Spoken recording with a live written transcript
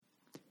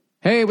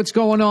Hey, what's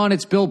going on?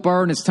 It's Bill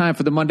Burr, and it's time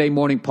for the Monday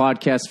Morning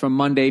Podcast from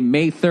Monday,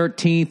 May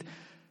 13th,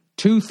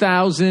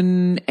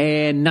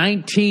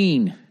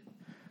 2019.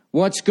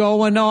 What's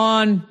going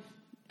on?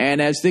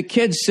 And as the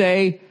kids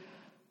say,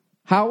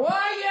 how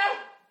are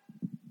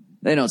you?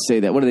 They don't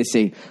say that. What do they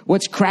say?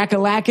 What's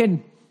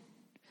crack-a-lackin'?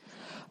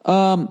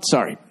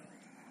 Sorry.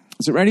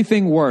 Is there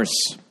anything worse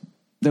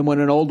than when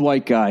an old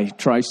white guy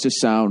tries to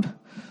sound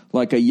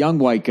like a young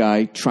white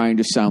guy trying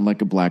to sound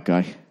like a black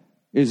guy?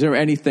 Is there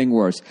anything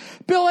worse?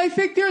 Bill, I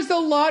think there's a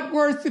lot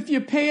worse if you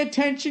pay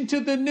attention to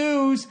the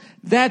news.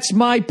 That's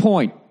my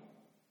point.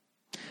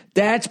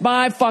 That's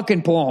my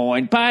fucking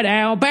point.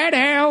 Ba-dow,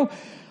 ba-dow.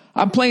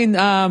 I'm playing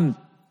I'm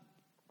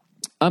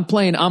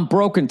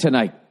Broken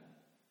tonight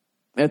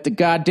at the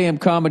goddamn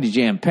Comedy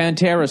Jam.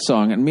 Pantera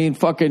song. And me and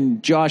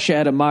fucking Josh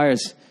Adam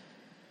Myers.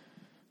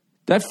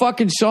 That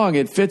fucking song,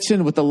 it fits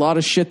in with a lot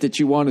of shit that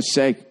you want to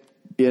say,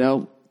 you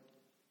know?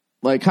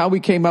 Like how we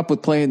came up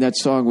with playing that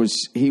song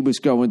was he was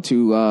talking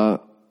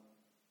about,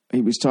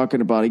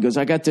 he goes,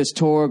 I got this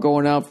tour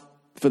going out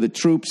for the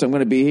troops. I'm going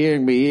to be here,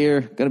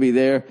 going to be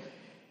there.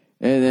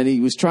 And then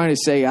he was trying to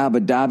say Abu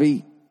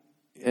Dhabi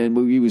and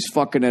he was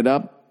fucking it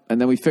up. And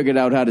then we figured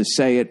out how to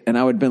say it. And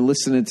I had been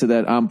listening to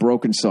that I'm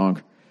Broken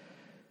song.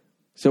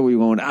 So we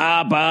went,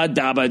 Abba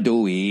Dabba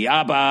Dooey,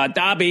 Abba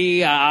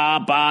Dabby,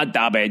 Abba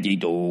Dabba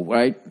Doo,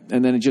 right?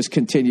 And then it just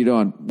continued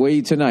on. Where are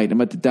you tonight? I'm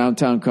at the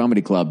Downtown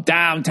Comedy Club.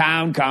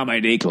 Downtown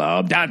Comedy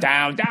Club.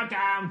 Downtown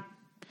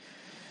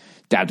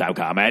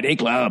Comedy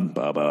Club.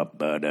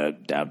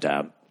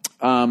 Downtown.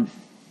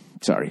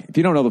 Sorry. If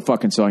you don't know the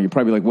fucking song, you're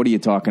probably like, what are you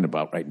talking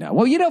about right now?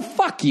 Well, you know,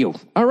 fuck you.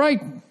 All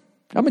right?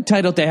 I'm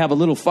entitled to have a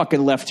little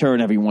fucking left turn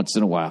every once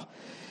in a while.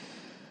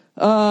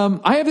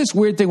 I have this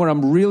weird thing when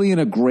I'm really in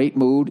a great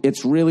mood.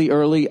 It's really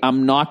early.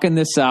 I'm knocking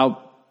this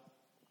out.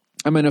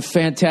 I'm in a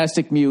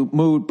fantastic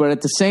mood, but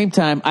at the same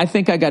time, I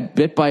think I got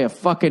bit by a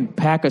fucking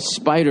pack of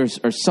spiders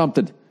or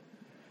something.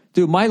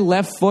 Dude, my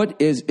left foot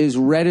is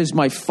red as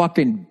my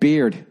fucking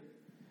beard.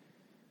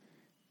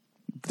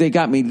 They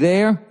got me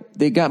there.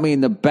 They got me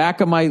in the back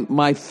of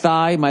my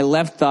thigh, my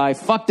left thigh,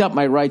 fucked up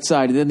my right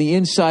side, and then the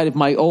inside of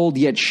my old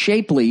yet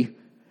shapely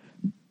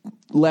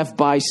left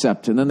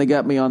bicep. And then they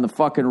got me on the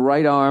fucking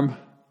right arm.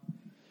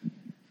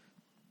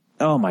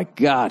 Oh, my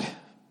God.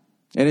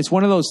 And it's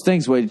one of those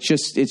things where it's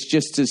just this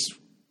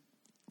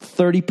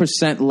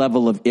 30%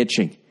 level of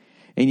itching.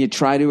 And you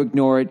try to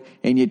ignore it,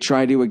 and you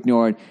try to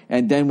ignore it.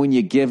 And then when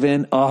you give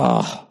in,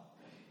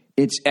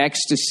 it's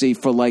ecstasy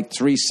for like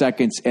 3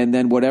 seconds. And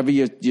then whatever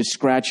you're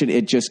scratching,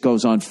 it just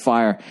goes on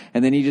fire.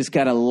 And then you just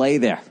got to lay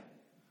there.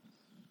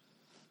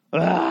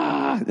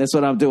 That's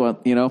what I'm doing,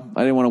 you know.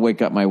 I didn't want to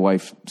wake up my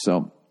wife.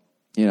 So,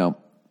 you know,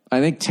 I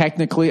think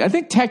technically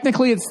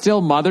it's still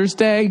Mother's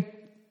Day.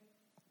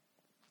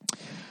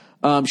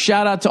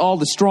 Shout out to all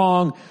the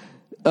strong,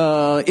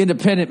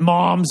 independent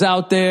moms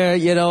out there,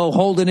 you know,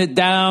 holding it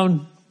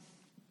down.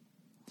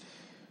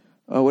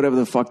 Whatever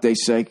the fuck they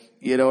say.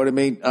 You know what I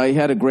mean? I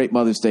had a great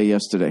Mother's Day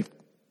yesterday.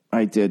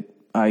 I did.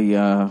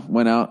 I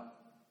went out.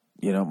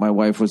 You know, my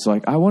wife was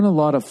like, I want a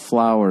lot of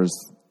flowers.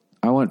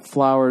 I want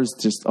flowers,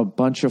 just a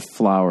bunch of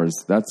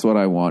flowers. That's what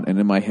I want. And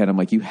in my head, I'm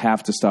like, you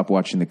have to stop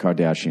watching the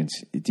Kardashians.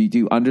 Do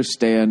you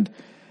understand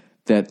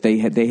that they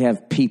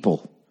have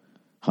people?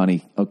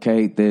 Honey,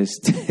 okay,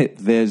 there's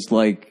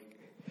like,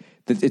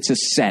 it's a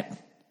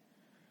set,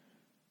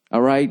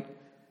 all right?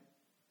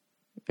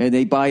 And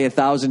they buy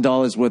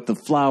 $1,000 worth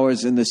of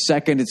flowers, and the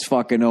second it's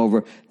fucking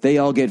over, they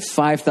all get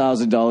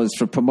 $5,000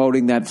 for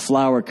promoting that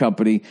flower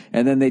company,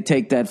 and then they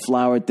take that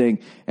flower thing,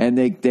 and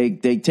they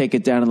take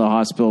it down to the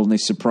hospital, and they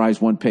surprise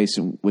one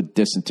patient with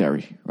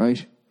dysentery,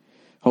 right?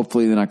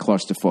 Hopefully they're not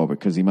claustrophobic,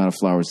 because the amount of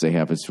flowers they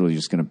have, it's really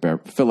just going to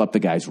fill up the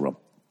guy's room,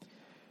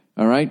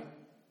 all right?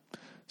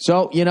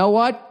 So, you know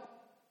what?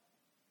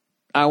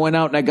 I went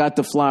out and I got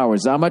the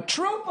flowers. I'm a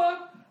trooper.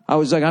 I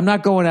was like, I'm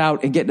not going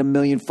out and getting a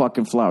million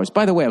fucking flowers.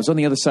 By the way, I was on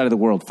the other side of the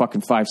world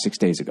fucking 5-6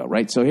 days ago,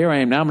 right? So here I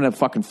am. Now I'm in a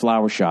fucking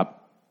flower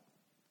shop.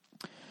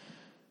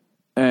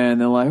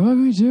 And they're like, what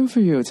can we do for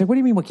you? It's like, what do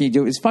you mean, what can you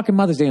do? It's fucking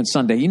Mother's Day on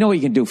Sunday. You know what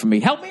you can do for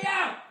me. Help me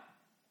out.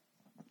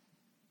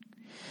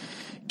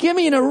 Give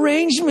me an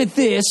arrangement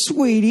there,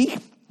 sweetie.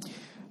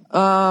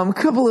 A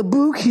couple of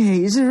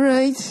bouquets, all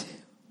right?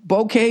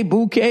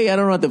 Bouquet, I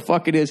don't know what the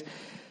fuck it is.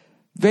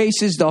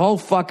 Vases, the whole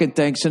fucking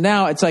thing. So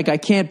now it's like I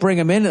can't bring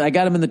them in. I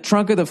got them in the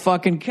trunk of the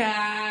fucking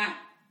car.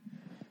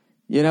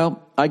 You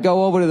know, I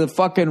go over to the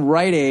fucking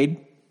Rite Aid,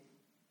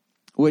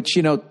 which,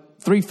 you know,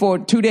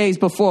 2 days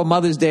before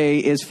Mother's Day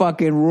is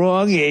fucking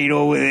wrong aid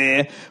over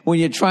there when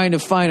you're trying to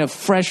find a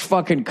fresh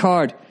fucking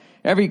card.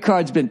 Every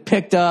card's been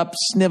picked up,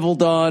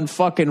 sniveled on,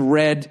 fucking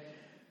read.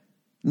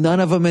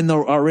 None of them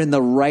are in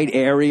the right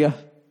area.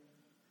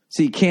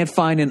 So you can't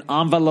find an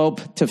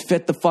envelope to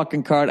fit the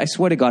fucking card. I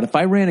swear to God, if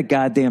I ran a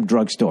goddamn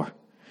drugstore,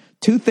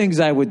 2 things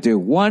I would do.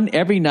 1,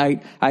 every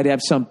night, I'd have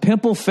some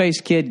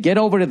pimple-faced kid get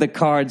over to the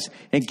cards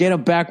and get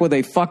them back where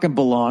they fucking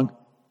belong.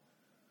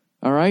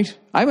 All right?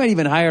 I might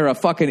even hire a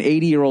fucking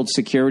 80-year-old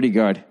security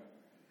guard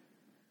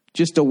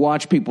just to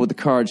watch people with the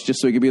cards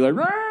just so he could be like,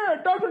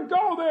 it doesn't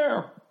go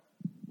there.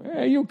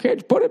 Hey, you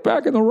kids, put it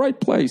back in the right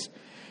place.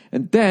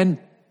 And then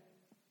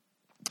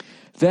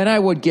I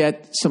would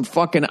get some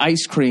fucking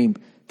ice cream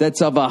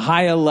that's of a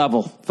higher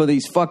level for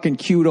these fucking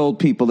cute old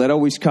people that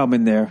always come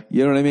in there.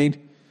 You know what I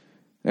mean?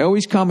 They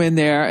always come in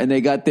there and they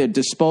got their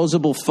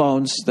disposable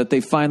phones that they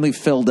finally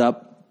filled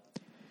up.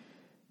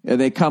 And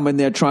they come in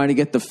there trying to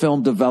get the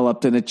film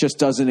developed and it just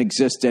doesn't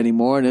exist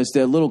anymore. And as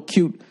their little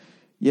cute,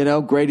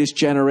 greatest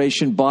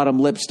generation bottom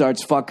lip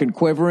starts fucking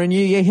quivering,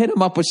 you hit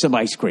them up with some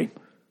ice cream.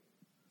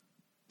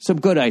 Some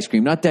good ice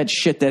cream, not that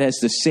shit that has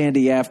the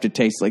sandy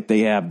aftertaste like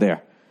they have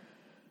there.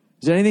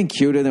 Is there anything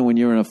cuter than when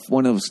you're in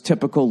one of those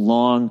typical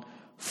long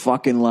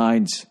fucking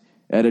lines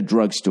at a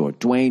drugstore?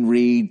 Dwayne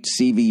Reed,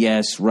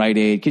 CVS, Rite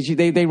Aid, because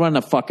they run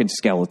a fucking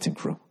skeleton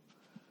crew.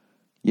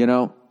 There's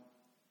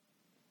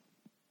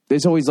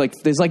always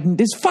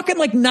there's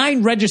fucking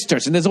 9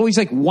 registers, and there's always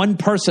one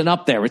person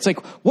up there. It's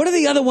what are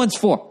the other ones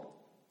for?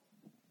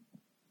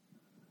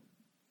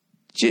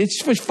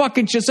 It's for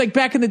fucking just like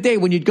back in the day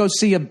when you'd go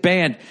see a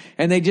band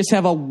and they just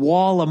have a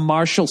wall of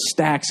Marshall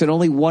stacks and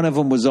only one of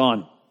them was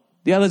on.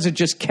 The others are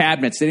just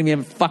cabinets. They didn't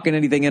even have fucking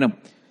anything in them.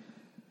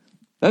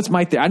 That's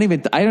my thing.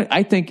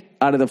 I think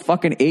out of the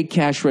fucking 8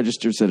 cash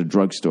registers at a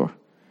drugstore,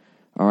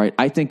 all right,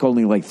 I think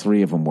only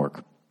 3 of them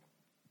work.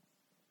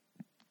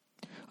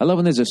 I love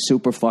when there's a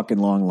super fucking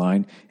long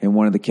line and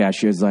one of the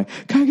cashiers is like,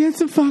 can I get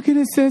some fucking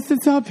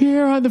assistance up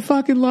here on the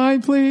fucking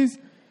line, please?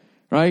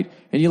 Right?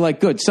 And you're like,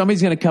 good,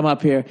 somebody's going to come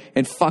up here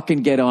and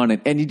fucking get on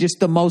it. And you're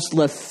just the most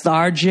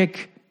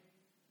lethargic,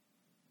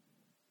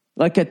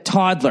 like a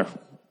toddler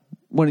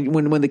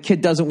when the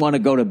kid doesn't want to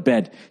go to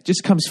bed.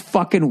 Just comes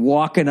fucking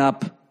walking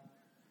up.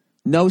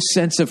 No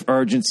sense of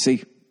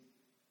urgency.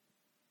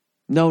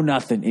 No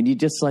nothing. And you're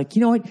just like,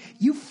 you know what?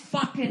 You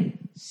fucking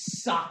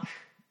suck.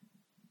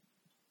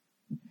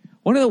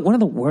 One of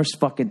the worst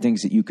fucking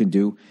things that you can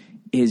do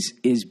is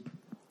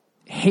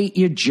hate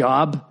your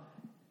job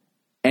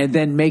and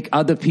then make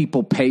other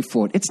people pay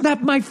for it. It's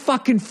not my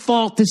fucking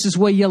fault. This is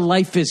where your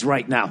life is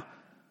right now.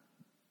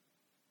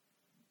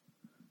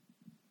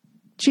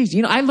 Jeez,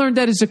 I learned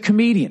that as a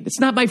comedian.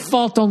 It's not my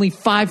fault only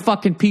 5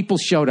 fucking people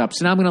showed up.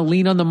 So now I'm going to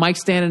lean on the mic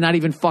stand and not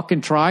even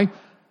fucking try.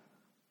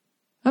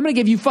 I'm going to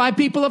give you 5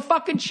 people a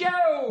fucking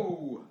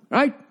show.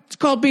 Right? It's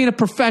called being a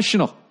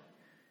professional.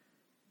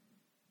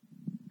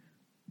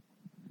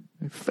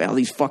 All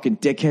these fucking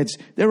dickheads,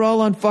 they're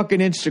all on fucking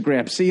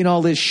Instagram, seeing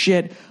all this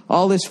shit,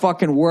 all this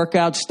fucking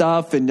workout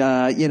stuff and,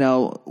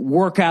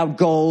 workout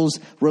goals,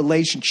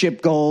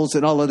 relationship goals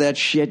and all of that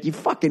shit. You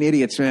fucking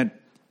idiots, man.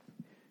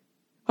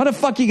 How the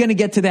fuck are you going to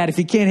get to that if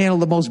you can't handle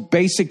the most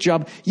basic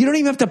job? You don't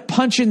even have to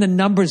punch in the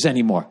numbers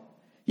anymore.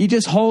 You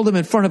just hold them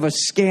in front of a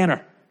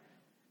scanner.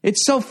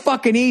 It's so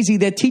fucking easy.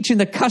 They're teaching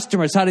the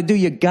customers how to do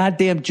your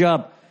goddamn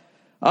job.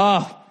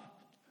 Oh,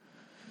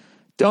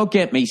 don't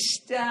get me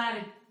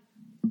started.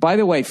 By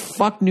the way,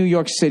 fuck New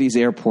York City's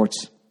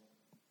airports.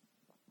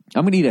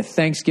 I'm going to eat a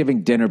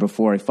Thanksgiving dinner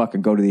before I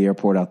fucking go to the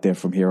airport out there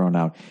from here on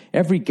out.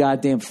 Every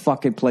goddamn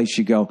fucking place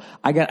you go,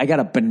 I got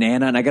a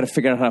banana and I got to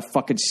figure out how to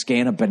fucking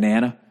scan a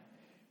banana.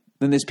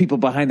 Then there's people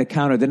behind the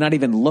counter. They're not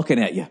even looking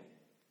at you.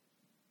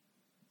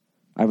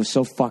 I was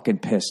so fucking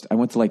pissed. I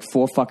went to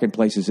 4 fucking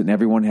places and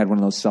everyone had one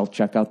of those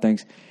self-checkout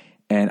things.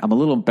 And I'm a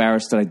little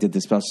embarrassed that I did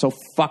this, but I was so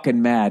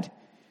fucking mad.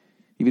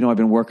 Even though I've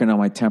been working on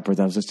my temper,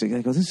 I was just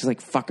like, this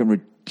is fucking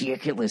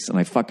ridiculous. And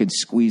I fucking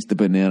squeezed the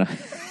banana.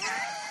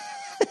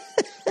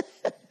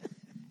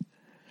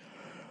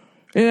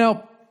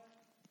 And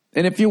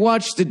if you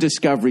watch the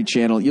Discovery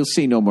Channel, you'll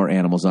see no more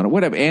animals on it.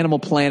 Whatever, Animal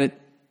Planet,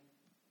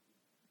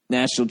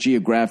 National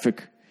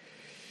Geographic,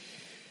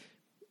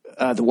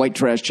 the White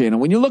Trash Channel.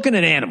 When you're looking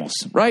at animals,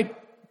 right?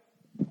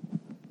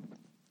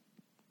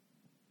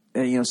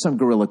 And, some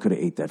gorilla could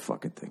have ate that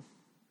fucking thing.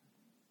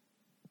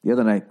 The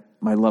other night,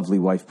 my lovely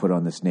wife put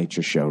on this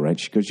nature show, right?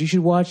 She goes, you should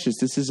watch this.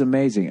 This is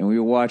amazing. And we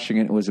were watching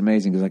it. It was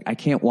amazing. It was I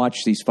can't watch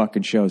these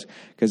fucking shows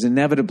because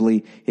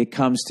inevitably it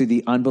comes to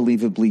the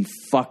unbelievably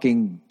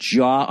fucking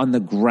jaw on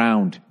the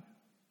ground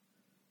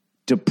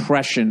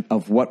depression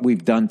of what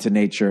we've done to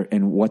nature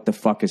and what the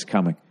fuck is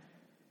coming.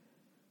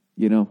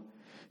 Do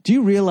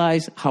you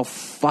realize how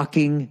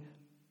fucking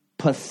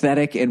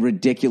pathetic and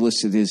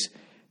ridiculous it is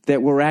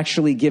that we're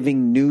actually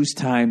giving news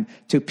time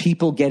to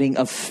people getting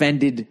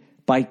offended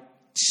by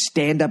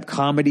stand-up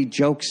comedy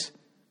jokes?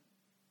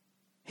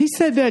 He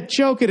said that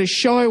joke at a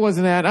show I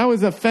wasn't at. I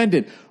was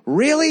offended.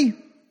 Really?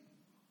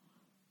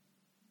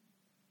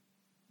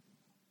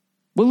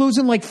 We're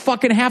losing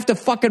fucking half the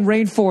fucking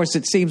rainforest,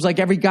 it seems like,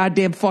 every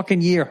goddamn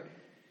fucking year.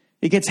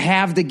 It gets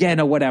halved again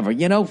or whatever,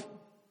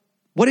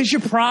 What is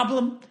your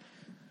problem?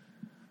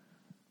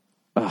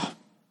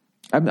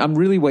 I'm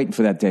really waiting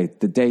for that day.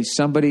 The day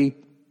somebody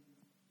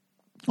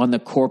on the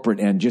corporate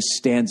end just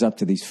stands up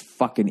to these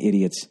fucking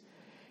idiots.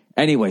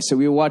 Anyway, so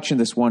we were watching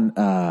this one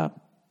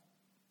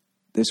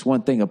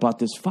thing about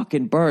this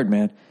fucking bird,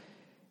 man.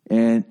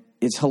 And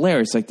it's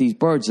hilarious. These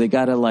birds, the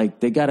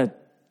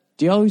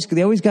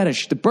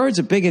birds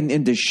are big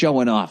into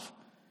showing off.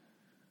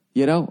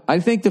 You know, I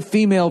think the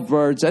female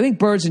birds, I think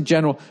birds in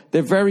general,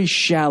 they're very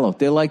shallow.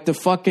 They're like the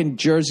fucking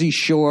Jersey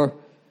Shore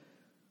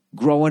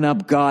growing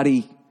up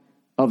gaudy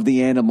of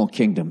the animal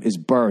kingdom is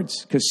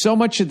birds. Because so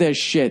much of their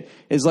shit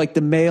is like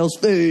the males,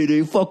 hey,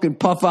 they fucking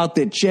puff out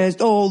their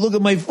chest. Oh, look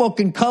at my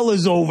fucking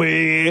colors over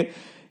here.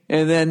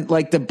 And then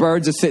like the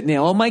birds are sitting there.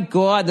 Oh my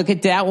God, look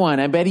at that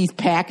one. I bet he's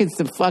packing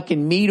some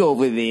fucking meat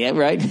over there,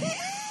 right?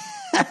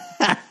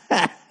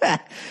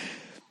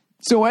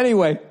 So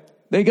anyway,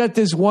 they got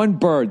this one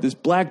bird, this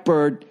black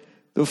bird.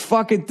 The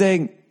fucking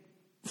thing,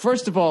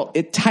 first of all,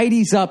 it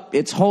tidies up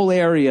its whole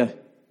area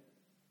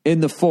in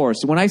the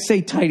forest. When I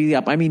say tidy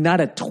up, I mean not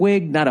a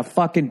twig, not a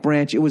fucking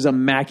branch. It was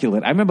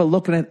immaculate. I remember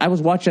I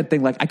was watching that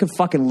thing like I could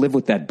fucking live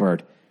with that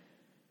bird.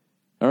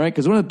 All right?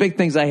 Because one of the big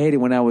things I hated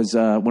when I was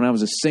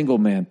a single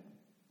man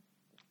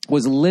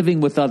was living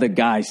with other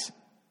guys.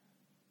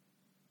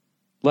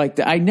 Like,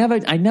 I never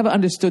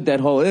understood that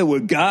whole, hey, we're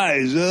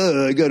guys,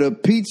 I got a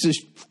pizza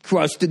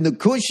crust in the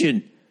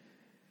cushion.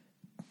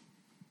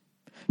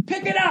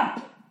 Pick it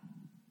up.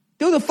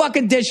 Do the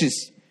fucking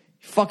dishes.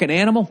 You fucking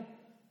animal.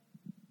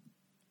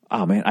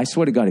 Oh, man, I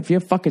swear to God, if you're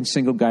a fucking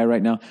single guy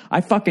right now,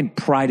 I fucking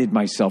prided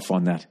myself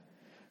on that.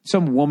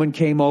 Some woman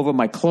came over.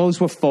 My clothes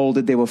were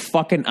folded. They were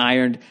fucking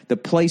ironed. The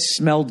place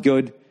smelled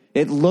good.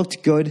 It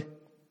looked good.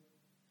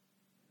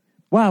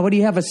 Wow, what do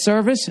you have, a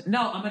service?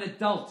 No, I'm an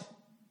adult.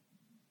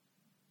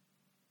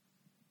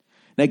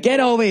 Now get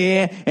over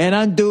here and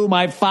undo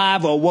my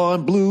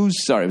 501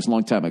 blues. Sorry, it was a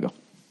long time ago.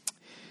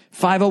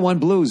 501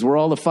 blues were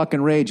all the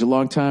fucking rage a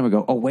long time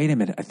ago. Oh, wait a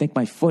minute. I think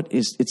my foot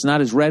it's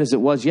not as red as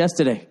it was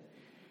yesterday.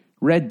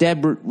 Red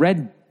Dead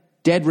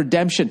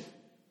Redemption.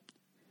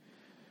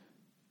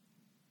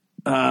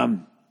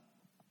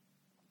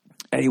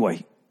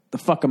 Anyway, the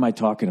fuck am I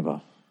talking about?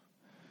 I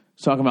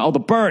was talking about, the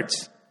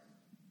birds.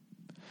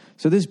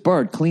 So this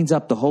bird cleans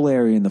up the whole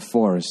area in the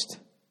forest,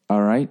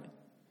 all right?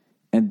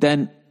 And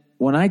then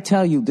when I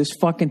tell you this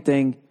fucking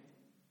thing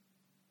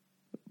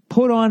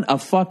put on a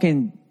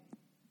fucking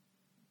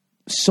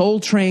Soul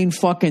Train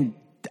fucking,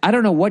 I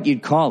don't know what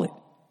you'd call it.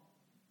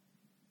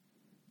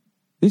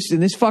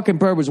 This fucking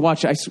bird was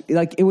watching.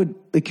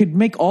 It could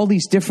make all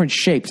these different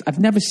shapes. I've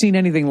never seen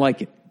anything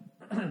like it.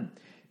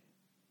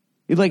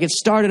 It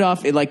started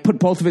off, it like put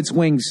both of its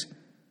wings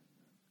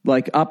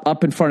like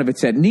up in front of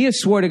its head. Nia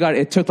swore to God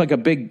it took like a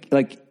big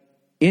like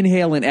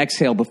inhale and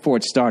exhale before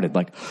it started.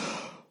 Like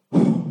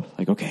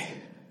okay,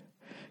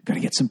 gotta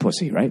get some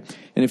pussy, right?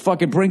 And it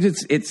fucking brings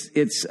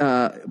its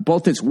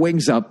both its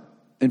wings up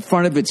in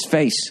front of its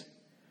face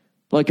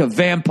like a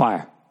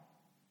vampire.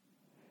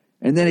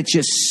 And then it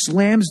just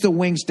slams the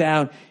wings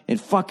down and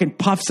fucking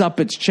puffs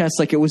up its chest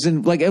like it was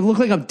in, like it looked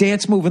like a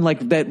dance move in like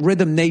that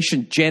Rhythm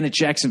Nation Janet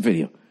Jackson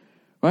video.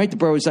 Right? The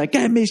bird was like,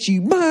 I miss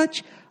you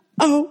much.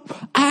 Oh,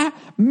 I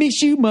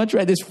miss you much.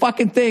 Right? This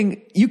fucking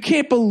thing, you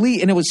can't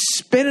believe, and it was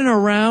spinning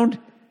around.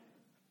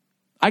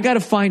 I got to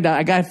find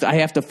out. I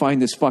have to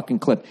find this fucking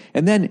clip.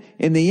 And then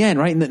in the end,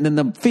 right? And then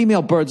the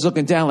female bird's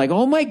looking down like,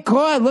 oh my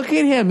God, look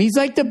at him. He's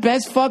like the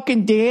best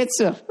fucking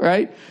dancer.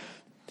 Right?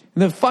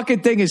 And the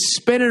fucking thing is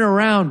spinning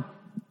around.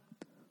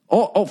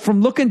 Oh,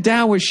 from looking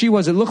down where she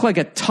was, it looked like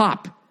a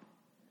top.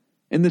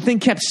 And the thing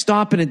kept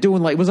stopping and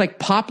doing like, it was like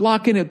pop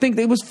locking.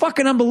 It was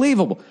fucking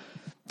unbelievable.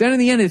 Then in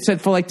the end, it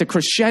said for like the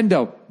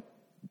crescendo,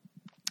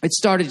 it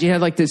started, you had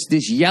like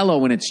this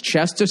yellow in its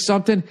chest or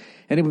something,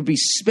 and it would be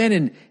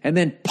spinning and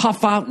then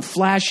puff out and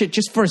flash it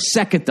just for a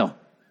second though.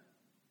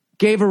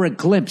 Gave her a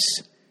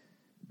glimpse.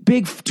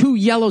 Big 2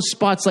 yellow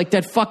spots like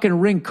that fucking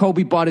ring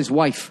Kobe bought his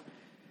wife.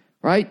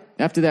 Right?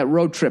 After that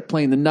road trip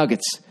playing the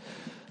Nuggets.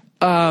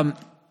 And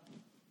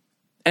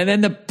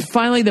then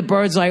finally the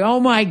bird's like, oh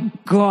my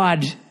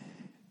God,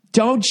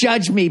 don't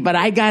judge me, but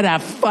I gotta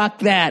fuck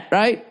that,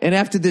 right? And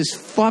after this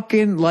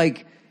fucking,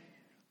 like,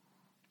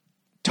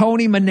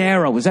 Tony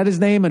Manero, was that his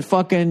name? And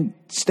fucking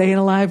Staying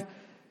Alive?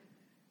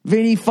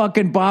 Vinny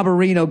fucking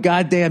Barbarino,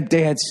 goddamn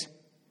dance.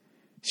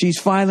 She's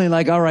finally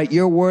like, all right,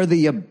 you're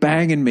worthy of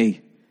banging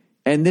me.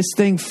 And this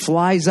thing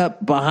flies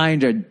up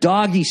behind her,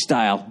 doggy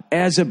style,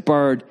 as a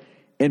bird,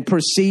 and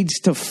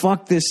proceeds to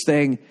fuck this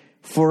thing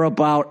for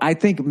about, I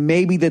think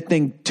maybe the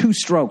thing 2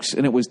 strokes,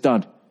 and it was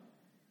done.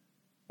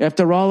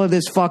 After all of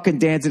this fucking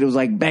dancing, it was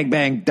like bang,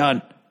 bang,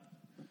 done.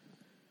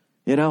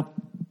 You know?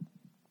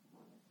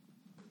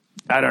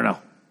 I don't know.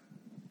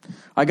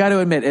 I got to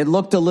admit, it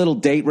looked a little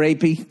date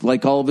rapey.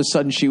 Like all of a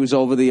sudden she was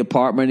over the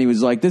apartment. He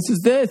was like, this is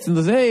this. And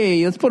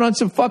hey, let's put on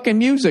some fucking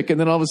music. And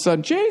then all of a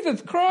sudden,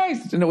 Jesus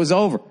Christ. And it was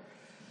over.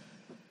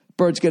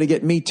 Bird's going to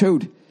get me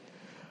too'd.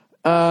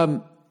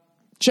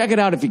 Check it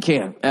out if you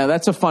can.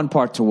 That's a fun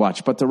part to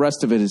watch. But the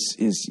rest of it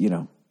is you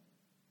know,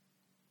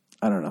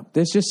 I don't know.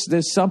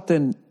 There's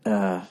something,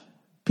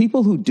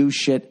 people who do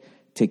shit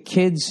to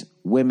kids,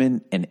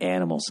 women, and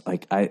animals.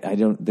 Like, I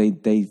don't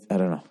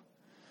know.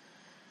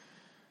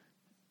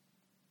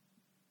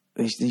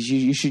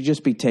 You should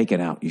just be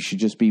taken out. You should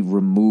just be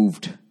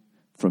removed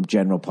from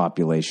general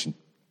population.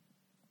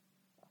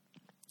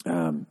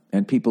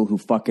 And people who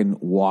fucking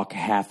walk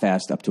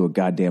half-assed up to a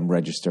goddamn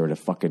register at a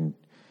fucking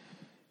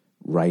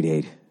Rite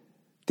Aid.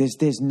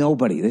 There's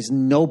nobody. There's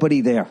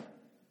nobody there.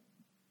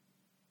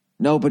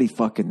 Nobody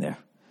fucking there.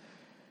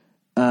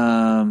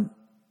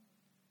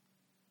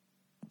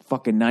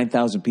 Fucking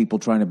 9,000 people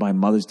trying to buy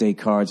Mother's Day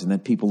cards, and then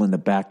people in the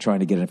back trying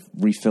to get a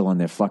refill on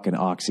their fucking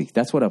Oxy.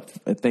 That's what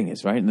a thing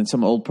is, right? And then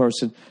some old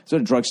person, that's what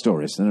a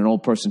drugstore is, and an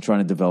old person trying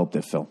to develop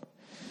their film.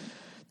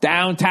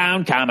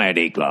 Downtown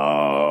Comedy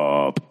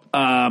Club.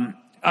 All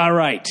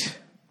right.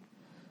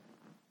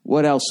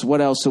 What else?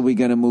 What else are we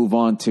going to move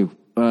on to?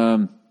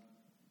 So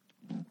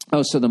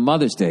the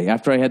Mother's Day,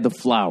 after I had the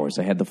flowers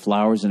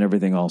and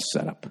everything all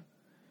set up,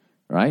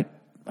 right?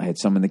 I had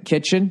some in the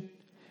kitchen.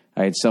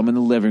 I had some in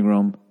the living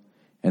room.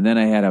 And then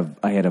I had a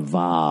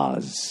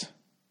vase.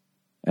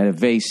 I had a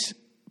vase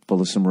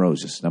full of some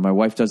roses. Now, my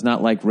wife does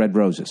not like red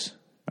roses,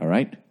 all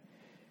right? In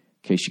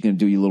case you're going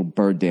to do your little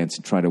bird dance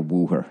and try to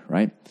woo her,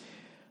 right?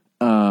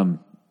 Yeah,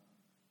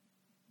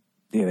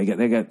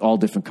 they got all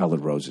different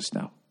colored roses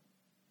now.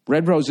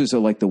 Red roses are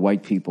like the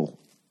white people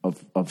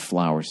of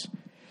flowers.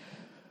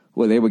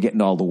 Well, they were getting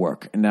all the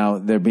work. And now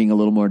they're being a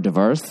little more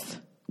diverse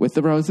with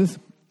the roses.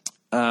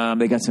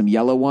 They got some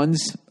yellow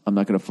ones. I'm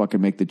not going to fucking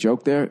make the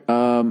joke there.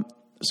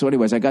 So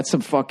anyways, I got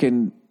some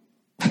fucking,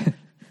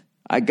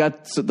 I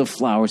got the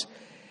flowers.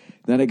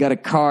 Then I got a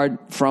card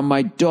from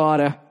my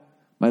daughter,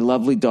 my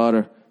lovely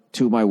daughter,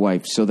 to my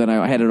wife. So then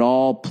I had it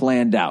all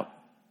planned out.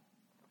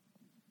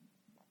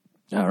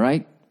 All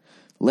right.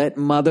 Let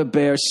Mother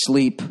Bear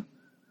sleep.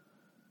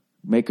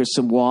 Make her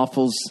some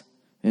waffles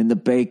and the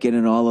bacon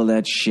and all of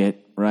that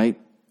shit, right?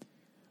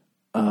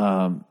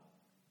 So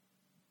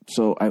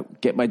I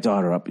get my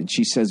daughter up, and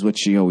she says what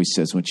she always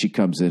says when she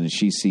comes in and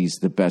she sees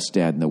the best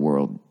dad in the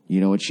world.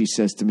 You know what she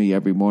says to me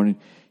every morning?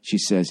 She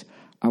says,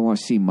 I want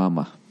to see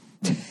Mama.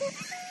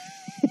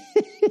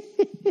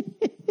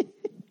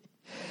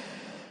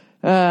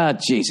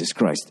 Jesus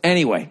Christ.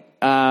 Anyway,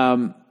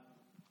 the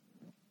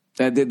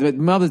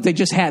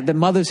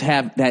mothers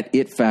have that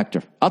it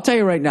factor. I'll tell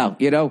you right now,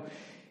 you know,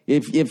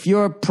 if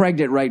you're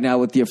pregnant right now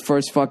with your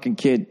first fucking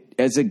kid,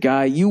 as a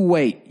guy, you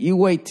wait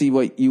till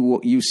what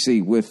you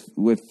see with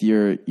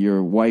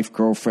your wife,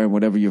 girlfriend,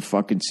 whatever your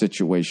fucking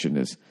situation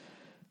is.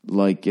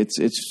 Like it's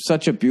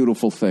such a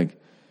beautiful thing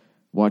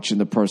watching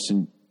the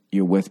person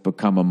you're with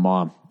become a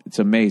mom. It's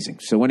amazing.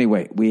 So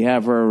anyway, we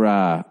have her.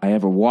 I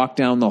have her walk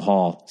down the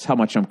hall. That's how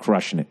much I'm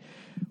crushing it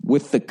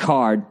with the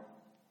card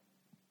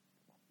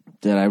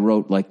that I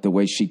wrote, like the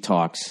way she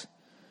talks,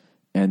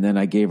 and then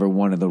I gave her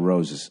one of the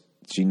roses.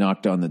 She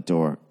knocked on the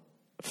door,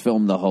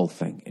 filmed the whole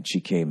thing, and she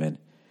came in.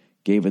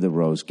 Gave her the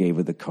rose, gave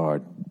her the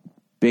card.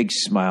 Big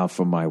smile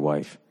from my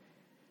wife.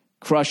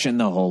 Crushing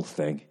the whole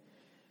thing.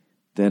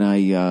 Then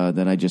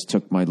I just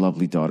took my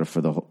lovely daughter for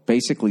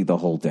basically the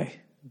whole day.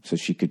 So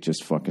she could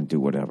just fucking do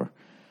whatever.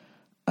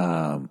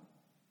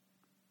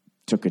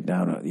 Took her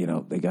down,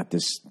 they got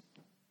this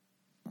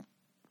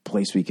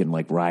place we can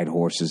like ride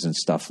horses and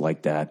stuff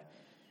like that.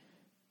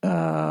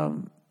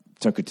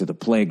 Took her to the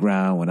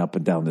playground, went up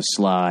and down the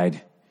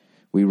slide.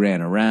 We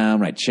ran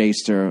around. I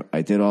chased her.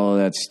 I did all of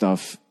that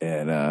stuff.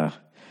 And,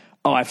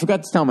 I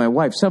forgot to tell my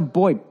wife. Some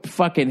boy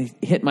fucking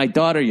hit my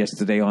daughter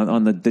yesterday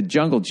on the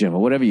jungle gym or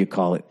whatever you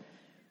call it.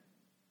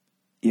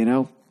 You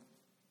know?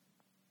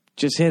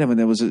 Just hit him.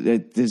 And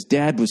his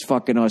dad was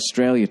fucking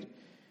Australian.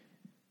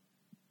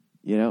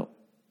 You know?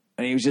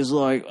 And he was just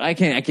like, I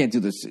can't do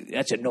this.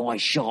 That's a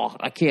nice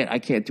shot. I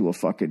can't do a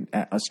fucking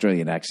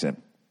Australian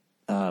accent.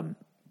 Not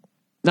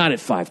at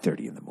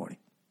 5:30 in the morning.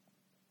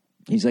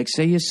 He's like,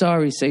 say you're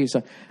sorry, say you're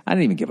sorry. I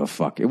didn't even give a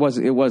fuck. It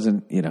wasn't, it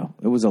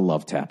was a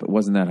love tap. It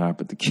wasn't that hard.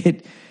 But the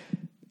kid,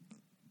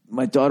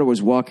 my daughter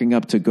was walking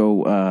up to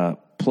go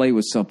play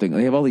with something.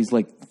 They have all these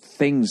like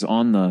things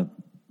on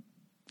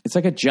it's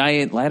like a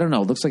giant, I don't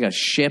know, it looks like a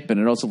ship, and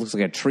it also looks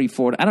like a tree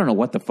fort. I don't know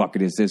what the fuck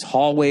it is. There's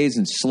hallways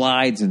and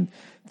slides and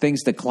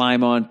things to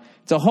climb on.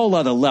 It's a whole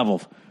other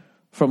level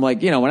from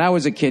like, when I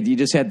was a kid, you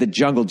just had the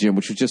jungle gym,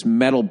 which was just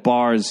metal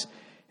bars.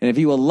 And if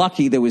you were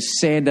lucky, there was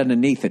sand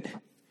underneath it.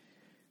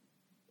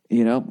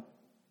 I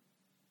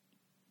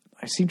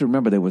seem to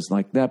remember there was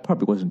like, that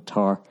probably wasn't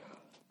tar.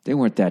 They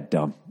weren't that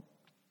dumb.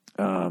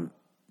 But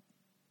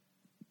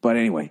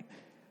anyway,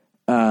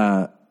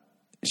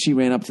 she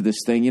ran up to this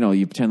thing,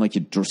 you pretend like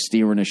you're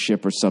steering a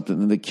ship or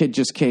something. And the kid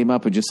just came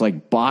up and just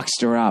like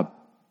boxed her out.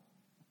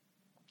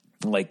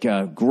 Like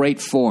great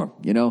form,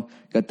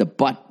 got the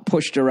butt,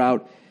 pushed her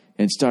out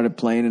and started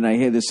playing. And I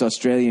hear this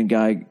Australian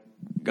guy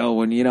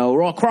going,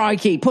 oh,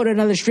 crikey, put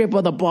another strip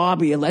on the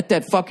barbie and let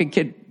that fucking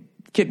kid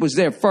was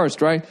there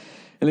first, right?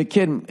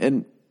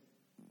 And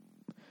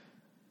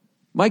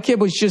my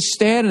kid was just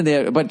standing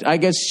there, but I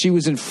guess she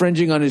was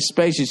infringing on his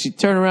space. And she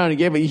turned around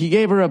and he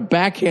gave her a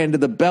backhand to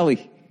the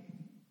belly.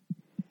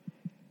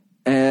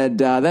 And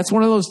that's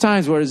one of those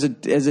times where as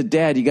a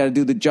dad, you got to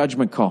do the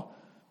judgment call.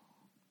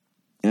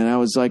 And I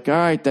was like, all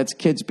right, that's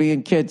kids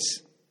being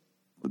kids.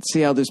 Let's see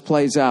how this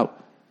plays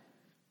out.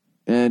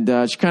 And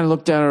she kind of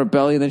looked down at her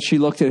belly, and then she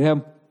looked at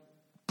him,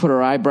 put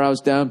her eyebrows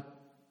down.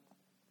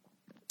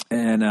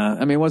 And,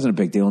 it wasn't a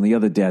big deal. And the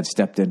other dad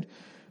stepped in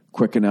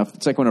quick enough.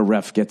 It's like when a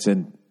ref gets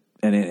in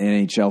an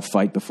NHL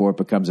fight before it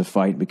becomes a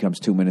fight, becomes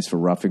 2 minutes for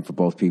roughing for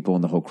both people,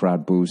 and the whole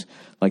crowd boos.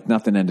 Like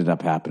nothing ended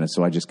up happening,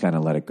 so I just kind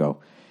of let it go.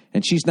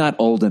 And she's not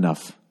old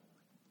enough,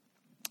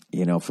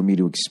 for me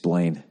to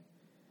explain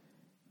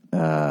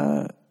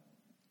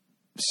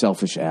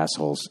selfish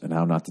assholes and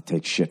how not to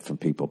take shit from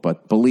people.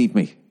 But believe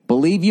me,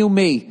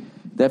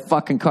 that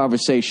fucking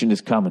conversation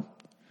is coming.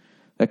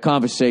 That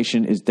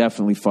conversation is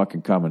definitely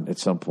fucking coming at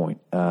some point.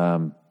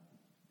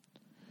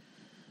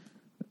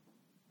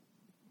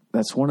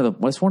 That's one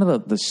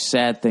of the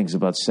sad things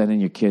about sending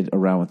your kid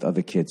around with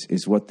other kids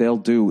is what they'll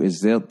do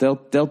is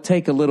they'll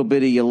take a little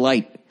bit of your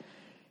light,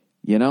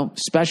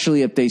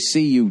 especially if they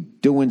see you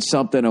doing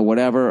something or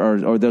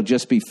whatever, or they'll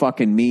just be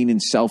fucking mean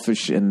and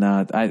selfish. And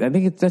I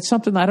think that's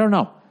something, I don't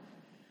know.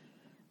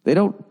 They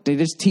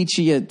just teach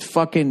you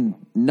fucking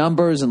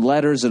numbers and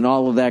letters and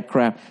all of that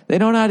crap. They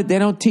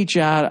don't teach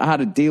you how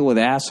to deal with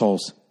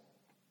assholes.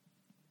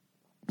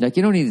 Like,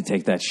 you don't need to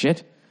take that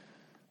shit,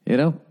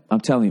 I'm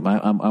telling you,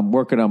 I'm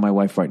working on my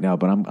wife right now,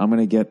 but I'm going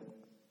to get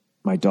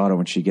my daughter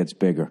when she gets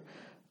bigger.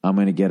 I'm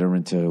going to get her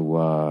into,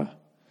 I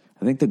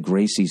think the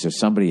Gracies or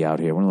somebody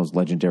out here, one of those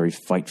legendary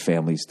fight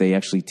families. They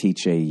actually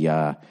teach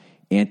a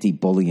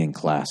anti-bullying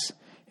class,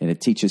 and it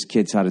teaches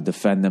kids how to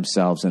defend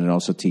themselves, and it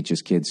also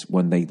teaches kids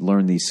when they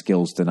learn these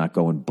skills to not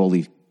go and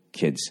bully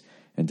kids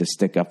and to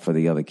stick up for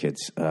the other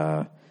kids.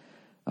 I'm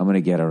going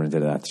to get her into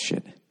that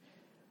shit.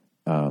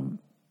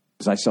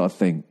 Because I saw a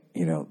thing.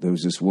 There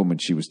was this woman.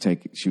 She was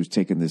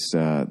taking this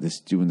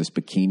doing this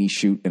bikini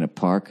shoot in a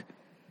park.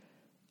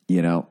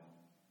 And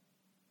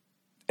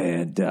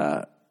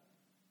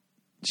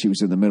she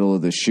was in the middle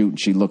of the shoot, and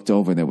she looked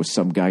over, and there was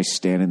some guy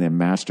standing there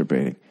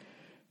masturbating.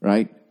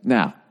 Right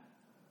now,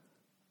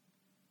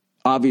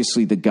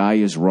 obviously the guy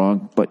is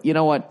wrong, but you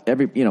know what?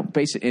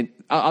 Basically,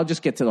 I'll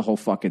just get to the whole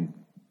fucking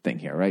thing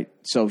here, right?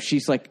 So she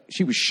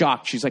was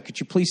shocked. She's like,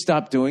 "Could you please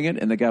stop doing it?"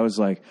 And the guy was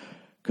like,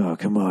 "Oh,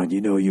 come on,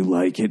 you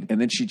like it."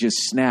 And then she just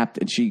snapped,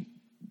 and she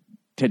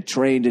had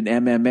trained in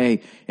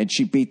MMA, and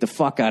she beat the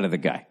fuck out of the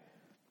guy.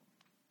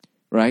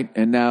 Right?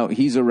 And now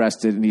he's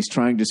arrested, and he's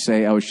trying to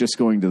say, "I was just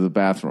going to the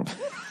bathroom."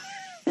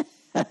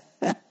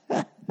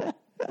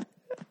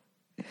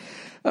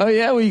 Oh,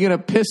 yeah? Were you going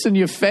to piss in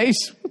your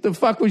face? What the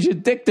fuck was your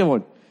dick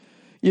doing?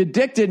 Your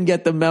dick didn't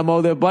get the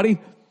memo there, buddy.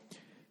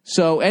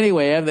 So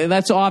anyway, and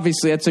that's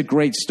a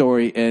great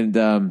story, and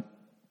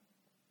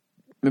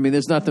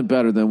there's nothing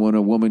better than when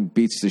a woman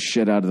beats the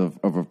shit out of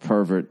a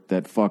pervert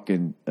that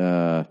fucking,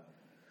 was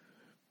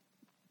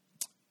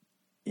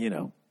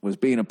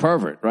being a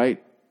pervert,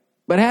 right?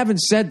 But having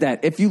said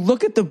that, if you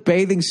look at the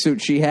bathing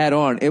suit she had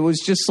on, it was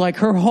just like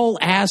her whole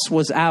ass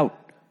was out.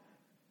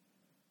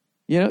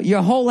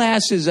 Your whole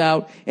ass is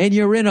out, and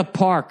you're in a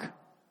park.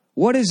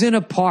 What is in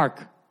a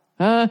park?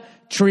 Huh?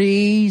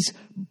 Trees,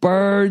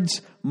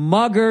 birds,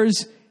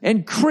 muggers,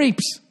 and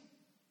creeps.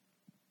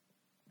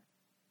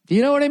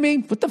 You know what I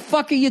mean? What the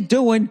fuck are you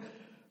doing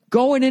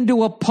going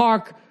into a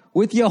park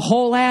with your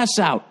whole ass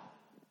out?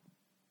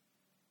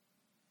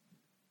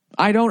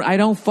 I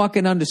don't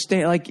fucking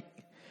understand. Like,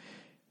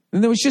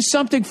 and there was just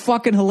something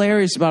fucking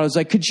hilarious about it. I was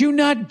like, could you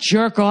not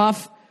jerk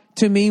off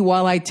to me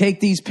while I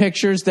take these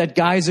pictures that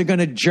guys are going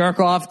to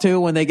jerk off to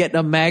when they get in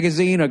a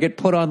magazine or get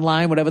put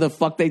online, whatever the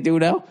fuck they do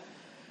now?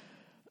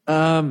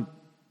 I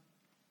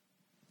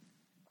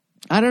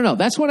don't know.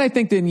 That's when I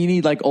think that you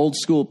need like old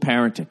school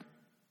parenting.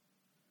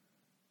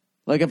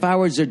 Like if I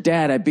was your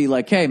dad, I'd be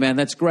like, "Hey man,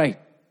 that's great.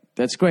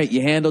 That's great.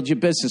 You handled your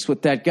business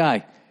with that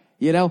guy.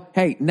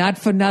 Hey, not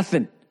for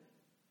nothing.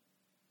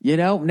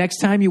 Next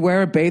time you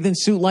wear a bathing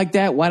suit like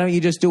that, why don't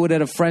you just do it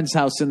at a friend's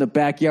house in the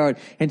backyard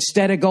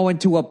instead of going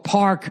to a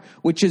park,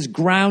 which is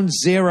ground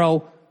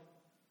zero?"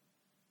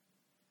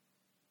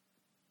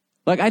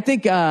 Like I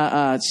think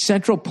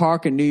Central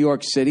Park in New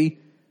York City,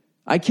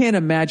 I can't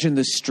imagine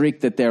the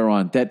streak that they're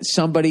on, that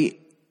somebody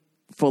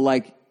for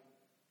like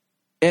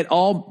at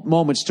all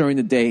moments during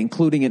the day,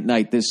 including at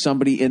night, there's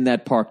somebody in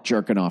that park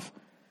jerking off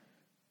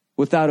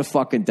without a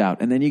fucking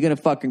doubt. And then you're going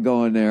to fucking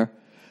go in there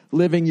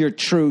living your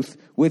truth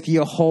with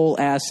your whole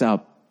ass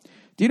out.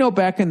 Do you know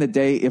back in the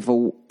day, if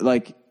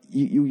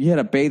you had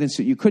a bathing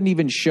suit, you couldn't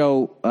even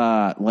show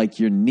like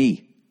your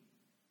knee.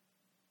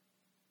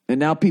 And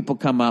now people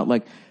come out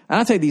like,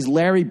 I'll tell you, these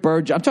Larry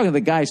Bird, I'm talking to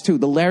the guys too,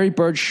 the Larry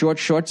Bird short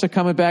shorts are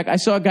coming back. I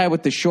saw a guy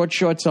with the short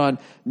shorts on,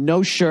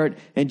 no shirt,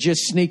 and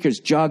just sneakers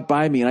jog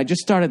by me, and I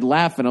just started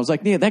laughing. I was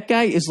like, yeah, that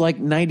guy is like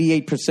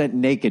 98%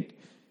 naked.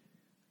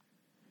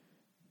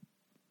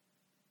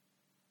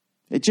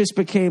 It just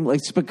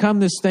it's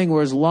become this thing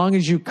where as long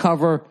as you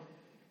cover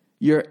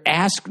your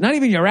ass, not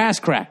even your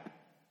ass crack,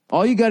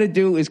 all you got to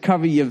do is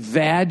cover your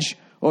vag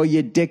or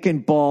your dick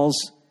and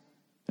balls.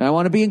 And I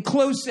want to be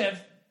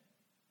inclusive.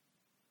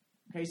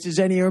 In case there's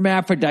any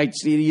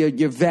hermaphrodites,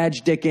 your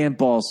vag, dick, and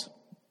balls.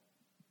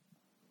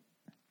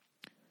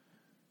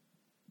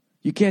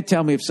 You can't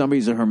tell me if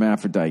somebody's a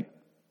hermaphrodite,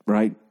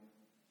 right?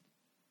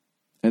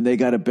 And they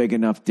got a big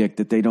enough dick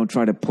that they don't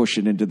try to push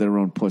it into their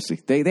own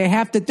pussy. They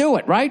have to do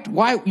it, right?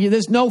 Why?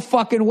 There's no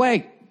fucking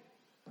way.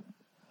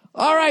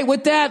 All right,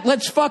 with that,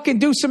 let's fucking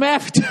do some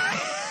after.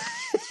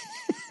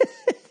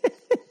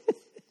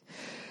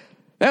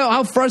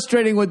 How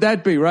frustrating would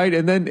that be, right?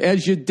 And then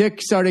as your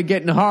dick started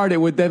getting hard, they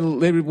would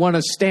want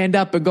to stand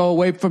up and go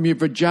away from your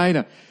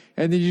vagina.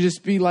 And then you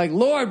just be like,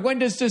 Lord, when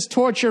does this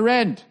torture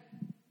end?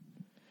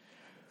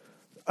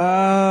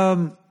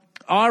 All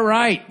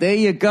right, there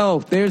you go.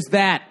 There's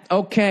that.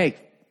 Okay.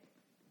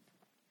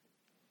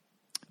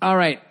 All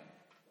right.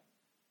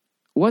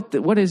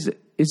 What is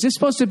it? Is this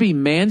supposed to be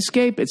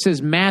Manscape? It says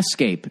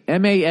Mascape.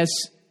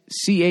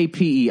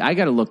 Mascape. I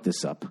got to look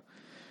this up.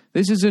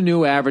 This is a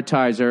new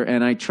advertiser,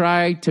 and I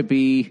try to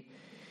be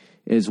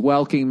as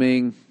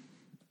welcoming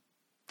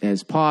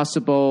as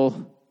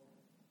possible.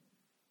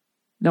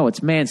 No,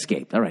 it's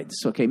Manscaped. All right, this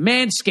is okay.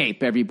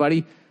 Manscaped,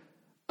 everybody.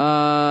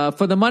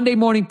 For the Monday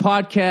morning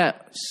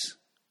podcast.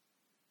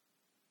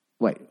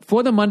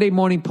 For the Monday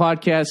morning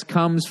podcast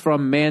comes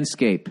from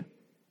Manscaped.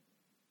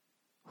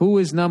 Who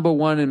is number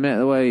one in...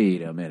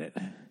 Wait a minute.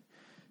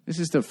 This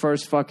is the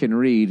first fucking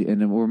read,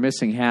 and we're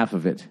missing half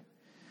of it.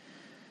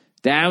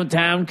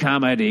 Downtown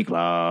Comedy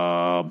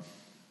Club.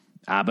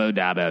 Abba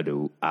dabba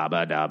doo,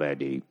 abba dabba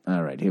dee.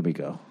 All right, here we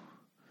go.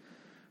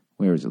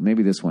 Where is it?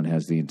 Maybe this one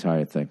has the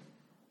entire thing.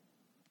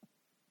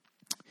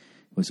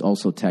 It was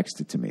also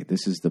texted to me.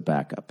 This is the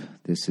backup.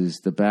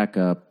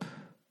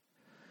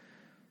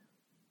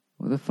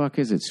 Where the fuck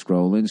is it?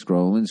 Scrolling. Do.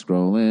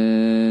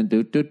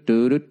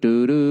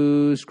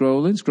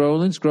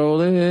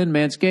 Scrolling.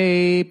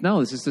 Manscaped.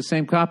 No, this is the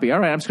same copy. All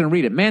right, I'm just going to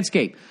read it.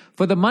 Manscaped.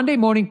 For the Monday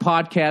morning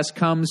podcast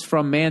comes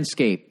from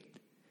Manscaped,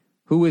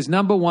 who is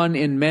number one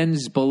in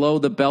men's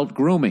below-the-belt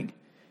grooming.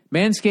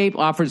 Manscaped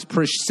offers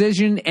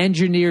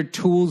precision-engineered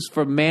tools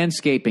for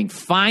manscaping.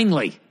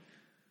 Finally,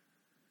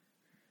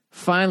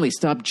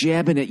 stop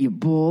jabbing at your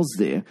balls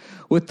there.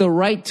 With the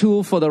right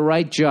tool for the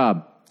right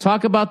job.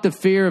 Talk about the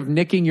fear of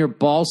nicking your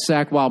ball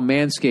sack while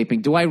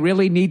manscaping. Do I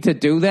really need to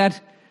do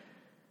that?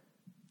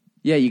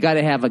 Yeah, you got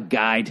to have a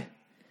guide.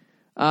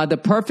 The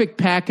Perfect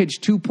Package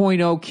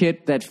 2.0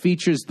 kit that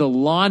features the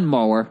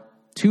Lawnmower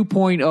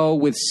 2.0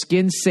 with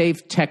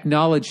skin-safe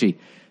technology.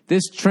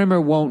 This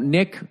trimmer won't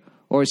nick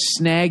or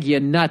snag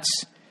your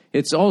nuts.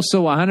 It's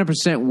also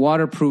 100%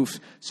 waterproof,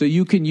 so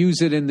you can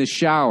use it in the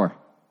shower.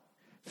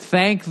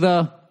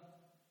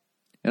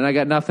 And I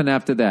got nothing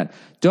after that.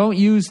 Don't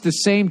use the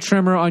same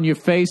trimmer on your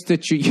face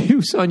that you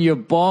use on your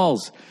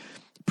balls.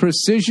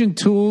 Precision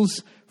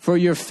tools for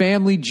your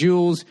family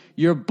jewels.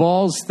 Your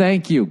balls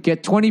thank you.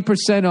 Get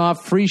 20%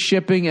 off, free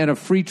shipping, and a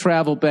free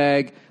travel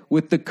bag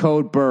with the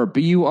code BURR,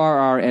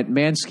 B-U-R-R, at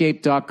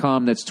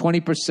manscaped.com. That's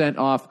 20%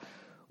 off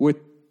with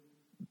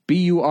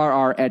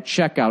B-U-R-R at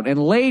checkout. And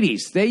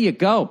ladies, there you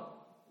go.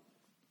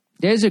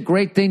 There's a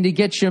great thing to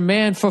get your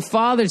man for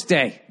Father's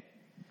Day.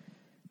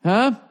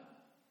 Huh?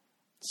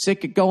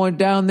 Sick of going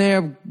down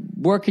there,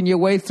 working your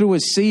way through a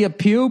sea of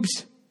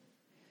pubes?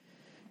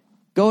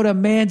 Go to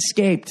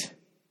Manscaped.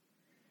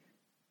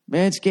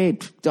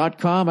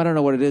 Manscaped.com. I don't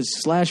know what it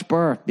is.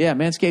 /Burr. Yeah,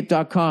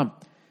 Manscaped.com.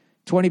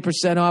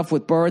 20% off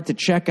with Burr at the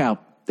checkout.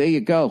 There you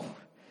go.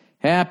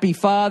 Happy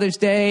Father's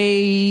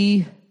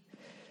Day.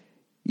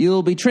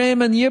 You'll be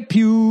trimming your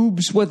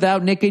pubes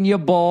without nicking your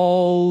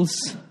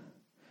balls.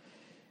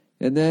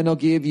 And then I'll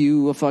give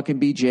you a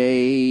fucking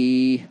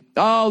BJ.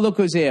 Oh, look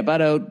who's here.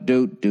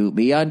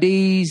 Me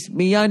undies,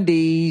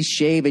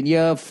 shaving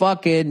your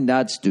fucking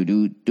nuts.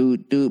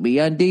 Me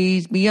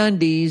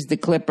undies. The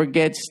clipper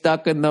gets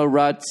stuck in the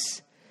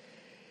ruts.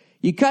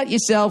 You cut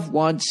yourself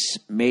once,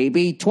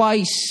 maybe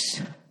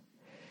twice.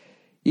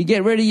 You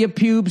get rid of your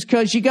pubes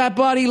because you got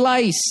body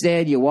lice.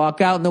 And you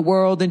walk out in the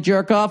world and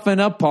jerk off in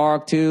a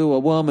park to a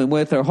woman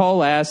with her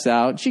whole ass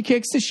out. She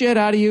kicks the shit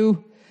out of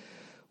you.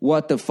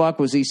 What the fuck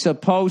was he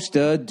supposed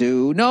to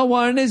do? No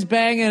one is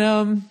banging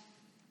him.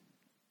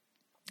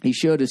 He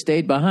should have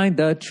stayed behind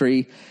the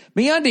tree.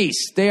 MeUndies.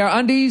 They are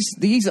undies.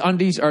 These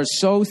undies are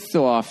so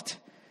soft.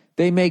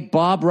 They make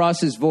Bob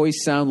Ross's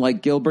voice sound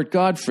like Gilbert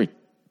Gottfried.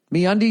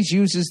 MeUndies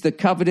uses the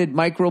coveted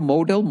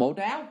modal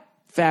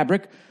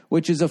fabric,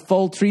 which is a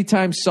full 3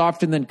 times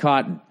softer than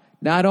cotton.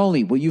 Not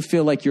only will you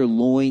feel like your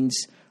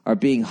loins are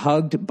being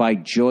hugged by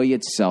joy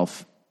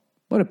itself.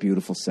 What a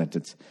beautiful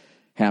sentence.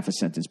 Half a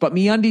sentence. But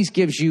MeUndies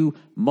gives you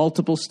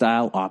multiple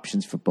style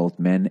options for both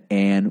men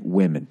and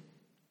women.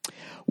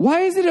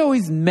 Why is it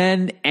always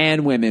men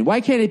and women?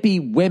 Why can't it be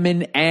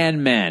women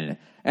and men?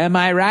 Am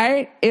I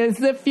right? Is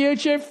the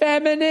future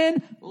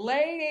feminine?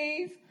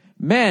 Ladies.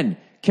 Men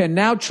can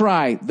now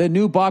try the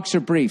new boxer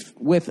brief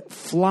with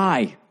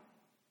Fly.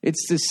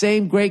 It's the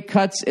same great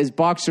cuts as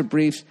boxer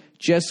briefs,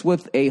 just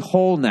with a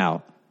hole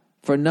now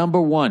for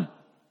number 1.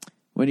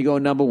 When you go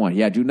number 1.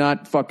 Yeah, do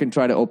not fucking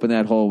try to open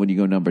that hole when you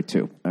go number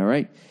 2. All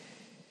right?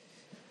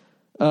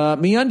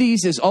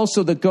 MeUndies is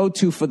also the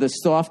go-to for the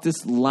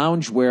softest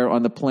loungewear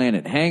on the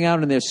planet. Hang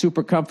out in their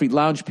super comfy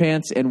lounge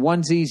pants and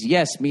onesies.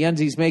 Yes,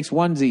 MeUndies makes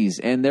onesies,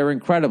 and they're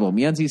incredible.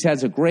 MeUndies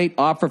has a great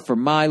offer for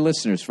my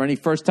listeners. For any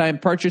first-time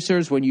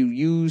purchasers, when you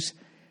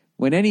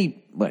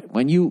any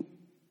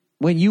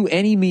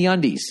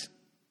MeUndies.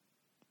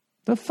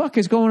 The fuck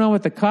is going on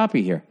with the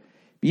copy here?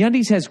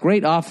 MeUndies has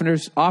great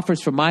offers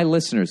for my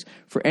listeners.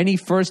 For any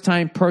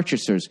first-time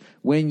purchasers,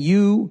 when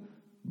you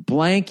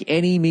blank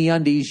any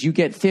MeUndies, you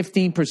get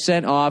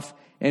 15% off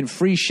and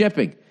free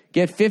shipping.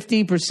 Get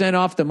 15%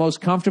 off the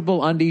most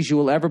comfortable undies you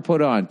will ever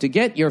put on. To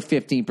get your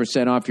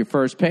 15% off your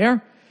first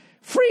pair,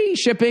 free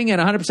shipping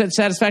and 100%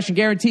 satisfaction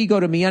guarantee, go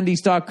to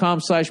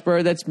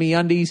MeUndies.com/Bird. That's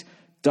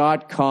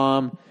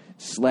MeUndies.com/Bird.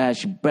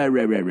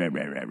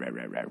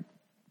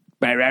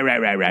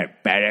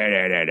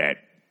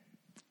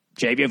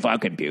 Shave your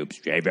fucking pubes.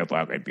 Shave your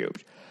fucking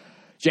pubes.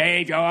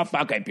 Shave your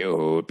fucking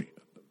pubes.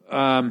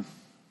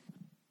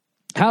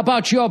 How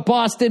about your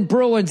Boston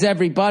Bruins,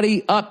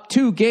 everybody? Up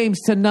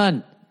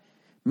 2-0,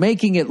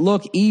 making it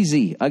look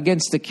easy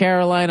against the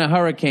Carolina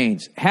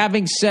Hurricanes.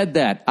 Having said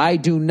that, I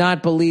do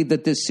not believe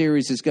that this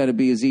series is going to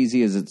be as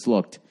easy as it's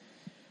looked.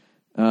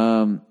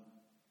 I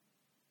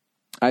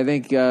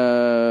think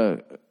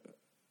that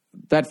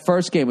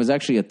first game was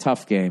actually a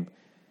tough game.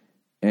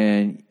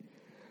 And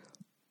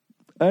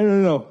I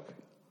don't know.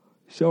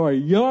 Sorry,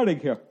 yawning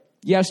here.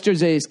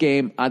 Yesterday's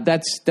game,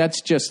 that's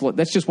just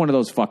one of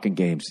those fucking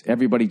games.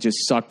 Everybody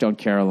just sucked on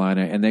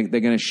Carolina, and they're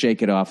going to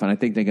shake it off, and I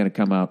think they're going to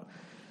come out,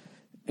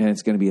 and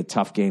it's going to be a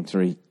tough game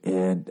 3,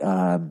 and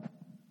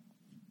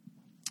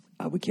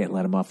we can't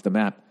let him off the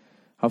map.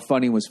 How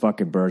funny was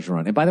fucking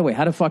Bergeron? And by the way,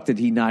 how the fuck did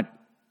he not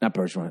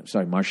Bergeron,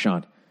 sorry,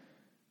 Marchand,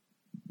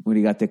 when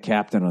he got the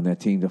captain on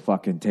that team to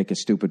fucking take a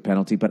stupid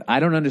penalty? But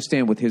I don't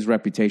understand with his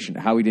reputation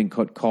how he didn't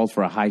call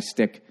for a high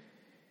stick.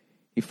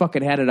 He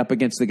fucking had it up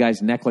against the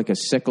guy's neck like a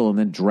sickle and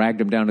then dragged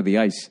him down to the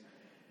ice.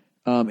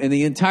 And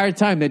the entire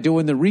time they're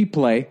doing the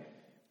replay,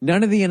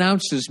 none of the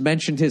announcers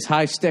mentioned his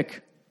high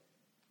stick.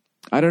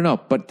 I don't know,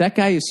 but that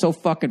guy is so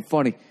fucking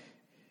funny.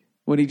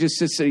 When he just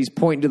sits there, he's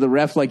pointing to the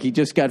ref like he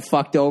just got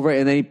fucked over,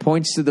 and then he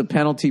points to the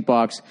penalty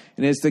box,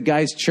 and as the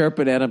guy's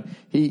chirping at him,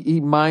 he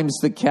mimes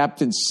the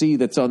Captain C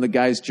that's on the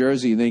guy's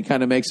jersey, and then he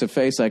kind of makes a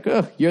face like,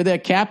 oh, you're their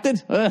captain?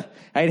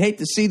 I'd hate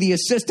to see the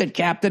assistant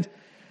captain.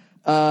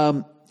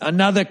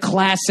 Another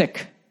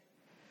classic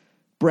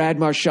Brad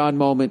Marchand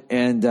moment,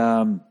 and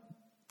I'm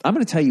going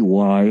to tell you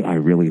why I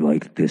really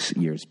like this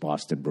year's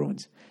Boston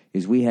Bruins,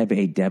 is we have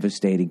a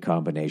devastating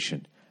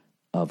combination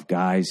of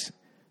guys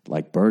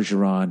like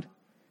Bergeron,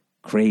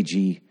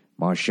 Krejci,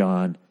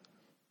 Marchand,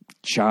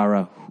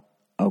 Chara,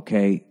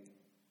 okay,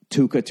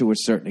 Tuukka to a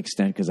certain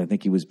extent, because I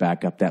think he was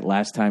back up that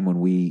last time when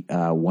we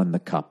won the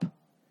cup.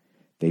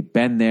 They've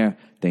been there.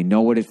 They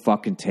know what it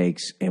fucking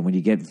takes. And when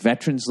you get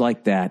veterans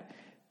like that,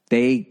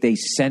 they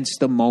sense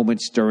the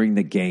moments during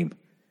the game.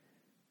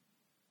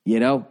 You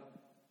know?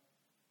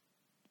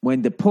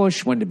 When to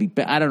push, when to be...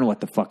 I don't know what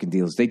the fucking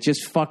deal is. They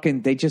just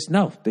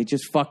know. They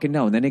just fucking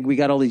know. And then we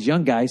got all these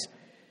young guys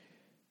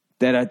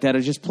that are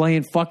just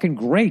playing fucking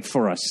great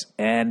for us.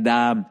 And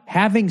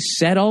having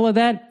said all of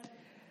that,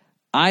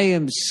 I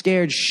am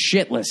scared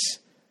shitless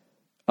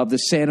of the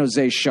San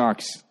Jose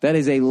Sharks. That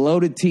is a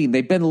loaded team.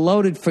 They've been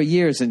loaded for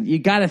years, and you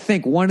got to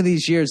think one of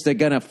these years they're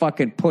going to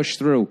fucking push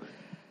through.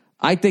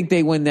 I think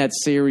they win that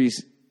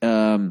series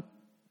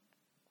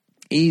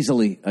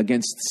easily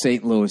against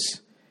St.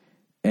 Louis.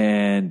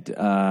 And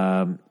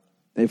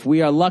if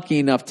we are lucky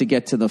enough to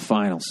get to the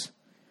finals.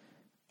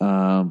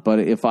 But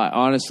if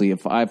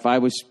I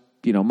was,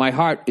 you know, my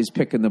heart is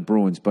picking the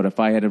Bruins, but if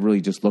I had to really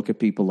just look at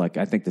people, like,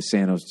 I think the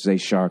San Jose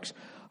Sharks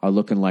are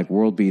looking like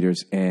world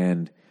beaters,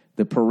 and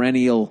the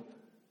perennial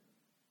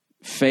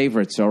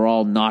favorites are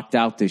all knocked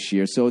out this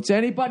year. So it's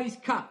anybody's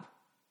cup.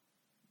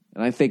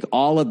 And I think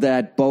all of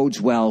that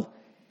bodes well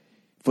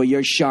for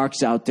your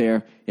Sharks out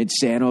there in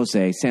San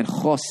Jose.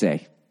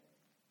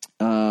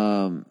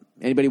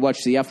 Anybody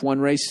watch the F1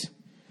 race?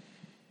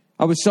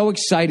 I was so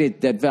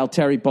excited that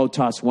Valtteri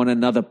Bottas won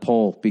another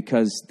pole,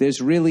 because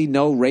there's really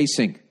no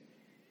racing.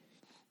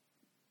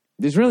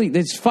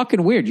 It's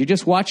fucking weird. You're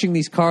just watching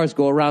these cars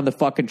go around the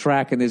fucking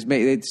track, and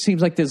it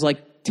seems like there's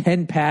like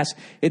 10 pass.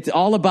 It's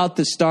all about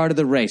the start of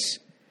the race.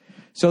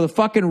 So the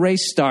fucking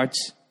race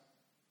starts.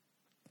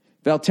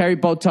 Valtteri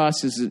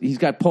Bottas he's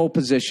got pole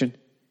position.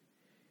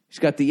 He's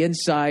got the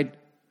inside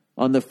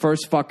on the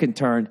first fucking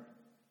turn.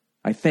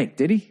 I think.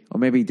 Did he? Or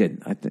maybe he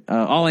didn't.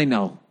 All I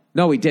know.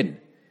 No, he didn't.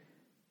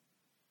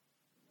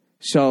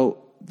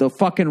 So the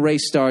fucking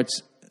race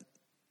starts.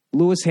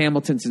 Lewis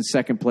Hamilton's in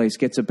second place,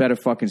 gets a better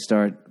fucking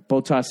start.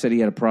 Bottas said he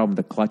had a problem with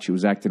the clutch. It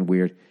was acting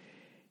weird.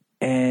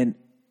 And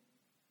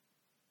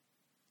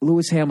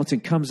Lewis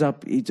Hamilton comes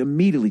up. He's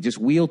immediately just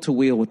wheel to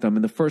wheel with them.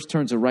 And the first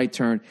turn's a right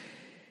turn.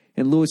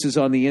 And Lewis is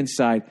on the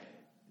inside.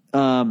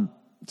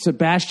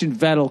 Sebastian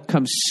Vettel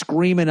comes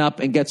screaming up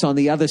and gets on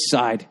the other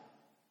side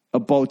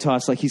of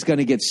Bottas, like he's going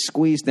to get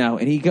squeezed now.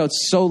 And he goes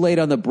so late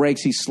on the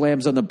brakes, he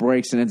slams on the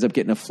brakes and ends up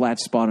getting a flat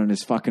spot on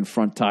his fucking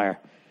front tire.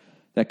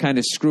 That kind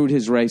of screwed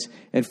his race.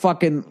 And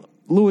fucking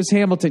Lewis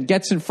Hamilton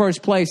gets in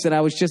first place. And I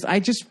was so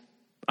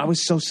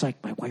psyched.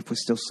 My wife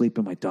was still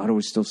sleeping. My daughter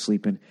was still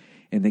sleeping.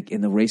 And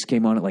the race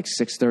came on at like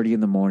 6:30 in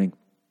the morning.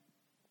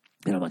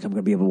 And I'm like, I'm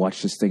going to be able to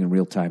watch this thing in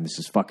real time. This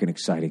is fucking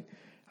exciting.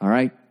 All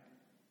right?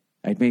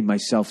 I'd made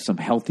myself some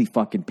healthy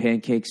fucking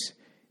pancakes,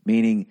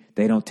 meaning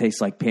they don't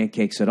taste like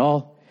pancakes at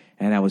all.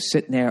 And I was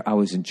sitting there, I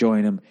was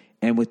enjoying them.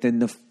 And within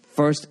the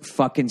first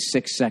fucking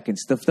 6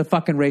 seconds, the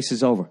fucking race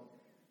is over.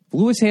 If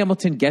Lewis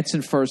Hamilton gets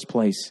in first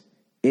place,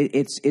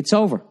 it's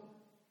over.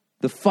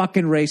 The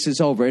fucking race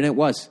is over, and it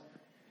was.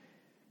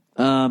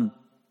 So I'm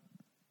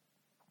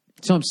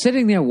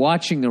sitting there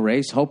watching the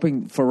race,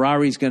 hoping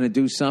Ferrari's going to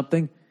do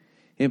something.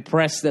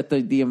 Impressed that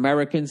the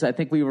Americans, I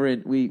think we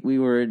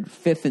were in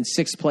fifth and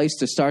sixth place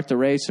to start the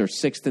race, or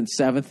sixth and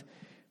seventh.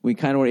 We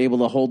kind of were able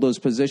to hold those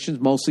positions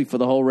mostly for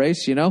the whole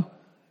race, you know.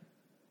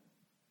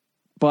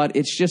 But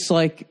it's just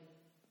like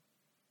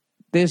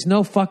there's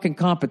no fucking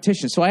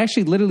competition. So I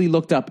actually literally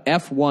looked up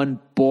F1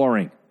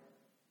 boring.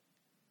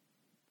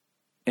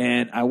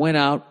 And I went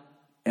out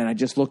and I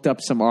just looked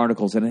up some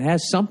articles, and it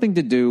has something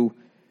to do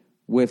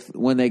with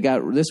when they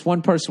got, this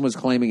one person was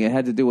claiming it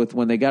had to do with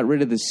when they got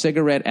rid of the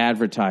cigarette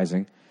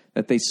advertising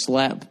that they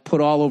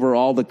put all over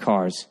all the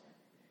cars,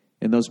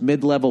 and those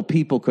mid-level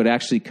people could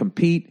actually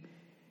compete,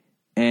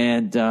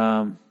 and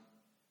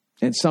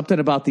something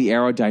about the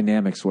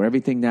aerodynamics, where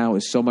everything now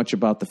is so much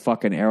about the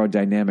fucking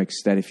aerodynamics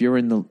that if you're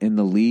in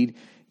the lead,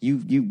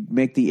 you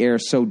make the air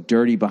so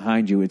dirty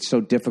behind you, it's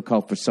so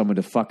difficult for someone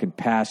to fucking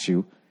pass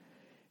you.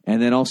 And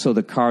then also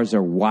the cars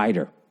are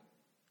wider.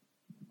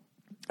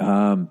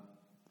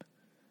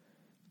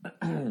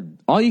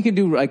 All you can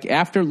do, like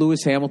after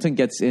Lewis Hamilton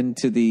gets in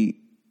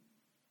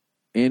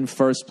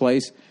first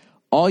place,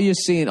 all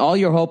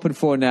you're hoping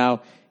for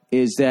now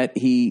is that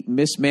he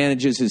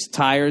mismanages his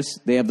tires.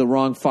 They have the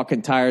wrong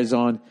fucking tires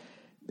on.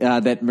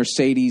 That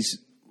Mercedes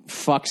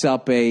fucks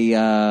up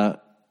a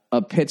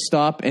pit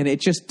stop, and it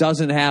just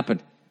doesn't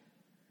happen.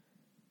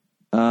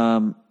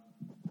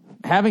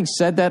 Having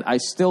said that, I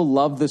still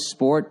love the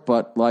sport,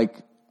 but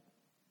like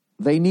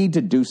they need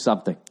to do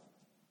something,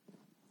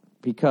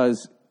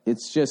 because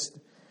it's just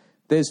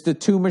there's the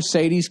two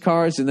Mercedes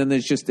cars, and then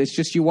it's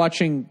just you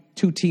watching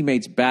two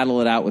teammates battle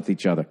it out with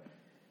each other.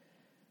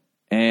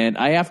 And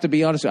I have to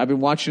be honest, I've been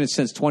watching it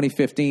since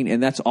 2015,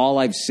 and that's all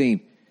I've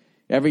seen.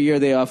 Every year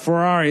they are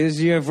Ferrari. This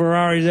year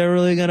Ferrari's they're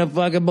really gonna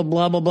fucking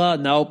blah blah blah.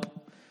 Nope.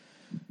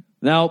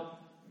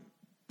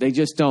 They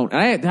just don't.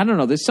 And I don't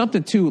know. There's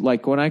something too.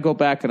 Like when I go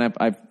back and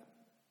I've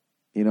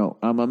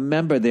I'm a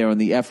member there on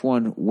the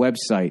F1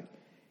 website,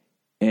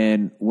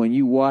 and when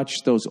you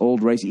watch those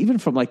old races, even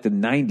from like the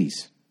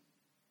 90s,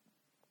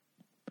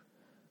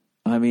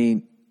 I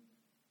mean,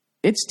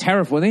 it's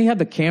terrifying. When they have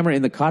the camera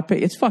in the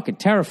cockpit, it's fucking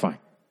terrifying.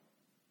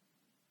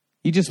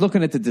 You're just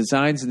looking at the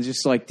designs and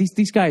just like,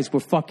 these guys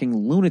were fucking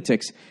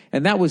lunatics.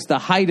 And that was the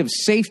height of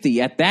safety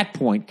at that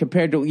point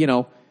compared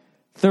to,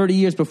 30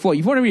 years before.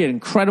 You've want to read an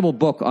incredible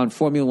book on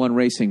Formula One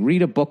racing.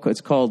 Read a book. It's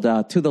called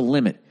To the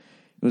Limit.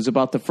 It was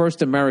about the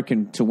first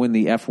American to win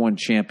the F1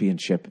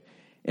 championship.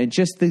 And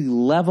just the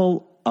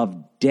level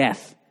of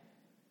death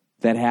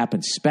that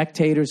happened.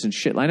 Spectators and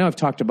shit. I know I've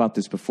talked about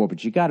this before,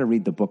 but you got to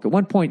read the book. At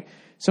one point,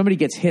 somebody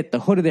gets hit.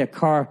 The hood of their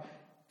car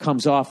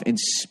comes off and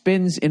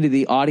spins into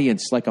the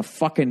audience like a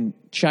fucking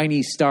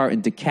Chinese star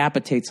and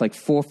decapitates like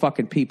 4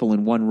 fucking people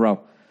in one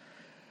row.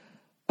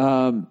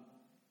 I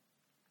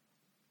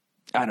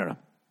don't know.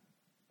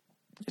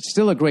 It's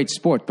still a great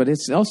sport, but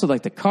it's also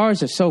like the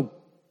cars are so,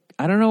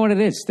 I don't know what it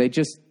is. There's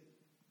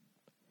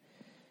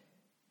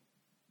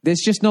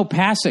just no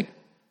passing.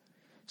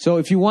 So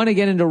if you want to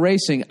get into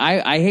racing,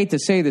 I hate to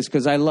say this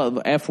because I love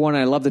F1,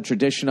 I love the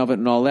tradition of it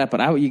and all that,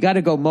 but you got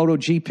to go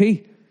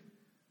MotoGP.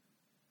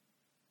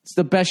 It's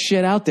the best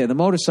shit out there, the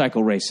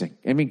motorcycle racing.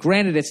 I mean,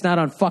 granted, it's not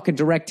on fucking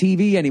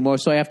DirecTV anymore,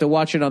 so I have to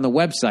watch it on the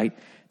website.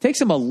 It takes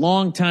them a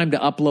long time to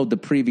upload the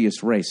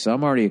previous race, so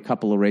I'm already a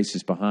couple of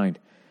races behind.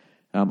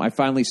 I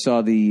finally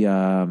saw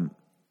the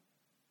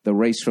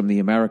race from the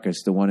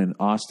Americas, the one in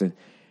Austin,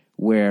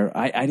 where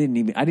I didn't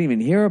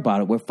even hear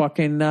about it. Where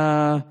fucking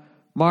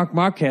Mark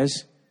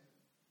Marquez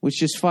was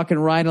just fucking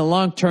riding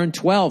along, turned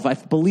 12. I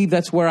believe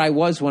that's where I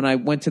was when I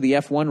went to the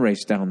F1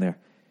 race down there.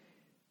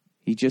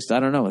 He just, I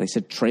don't know, they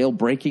said trail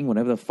braking,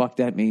 whatever the fuck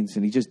that means,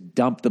 and he just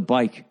dumped the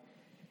bike.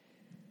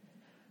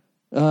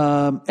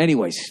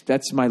 Anyways,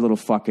 that's my little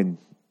fucking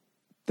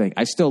thing.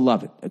 I still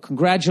love it.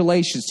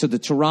 Congratulations to the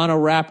Toronto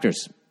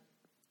Raptors.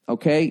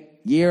 Okay?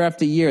 Year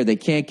after year, they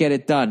can't get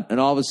it done. And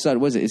all of a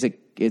sudden,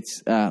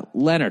 it's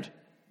Leonard.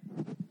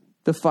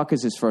 The fuck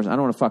is his first? I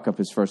don't want to fuck up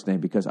his first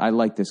name because I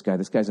like this guy.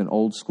 This guy's an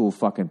old school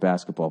fucking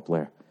basketball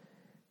player.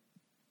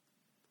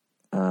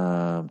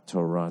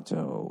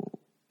 Toronto.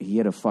 He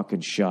had a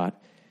fucking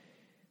shot.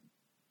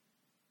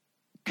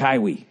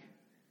 Kawhi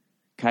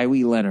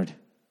Leonard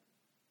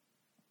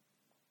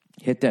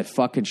hit that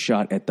fucking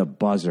shot at the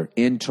buzzer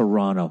in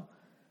Toronto.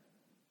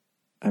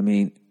 I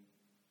mean,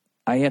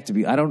 I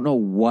don't know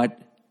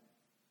what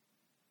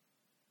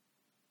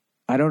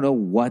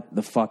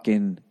the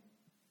fucking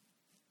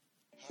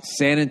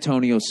San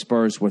Antonio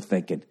Spurs were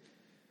thinking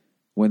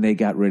when they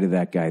got rid of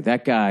that guy.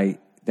 That guy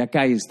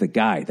is the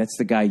guy. That's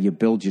the guy you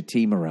build your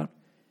team around.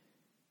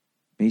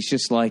 He's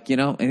just like,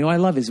 and what I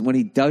love is when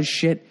he does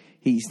shit,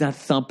 he's not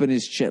thumping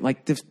his shit.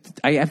 Like,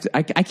 I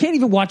can't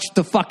even watch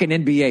the fucking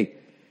NBA.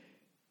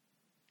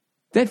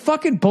 That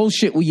fucking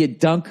bullshit where you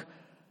dunk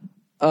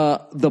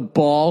the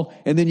ball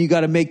and then you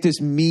got to make this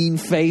mean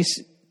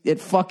face at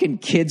fucking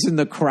kids in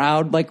the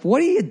crowd. Like,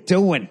 what are you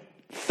doing?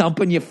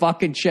 thumping your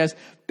fucking chest.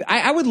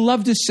 I would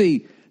love to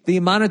see the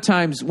amount of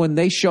times when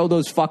they show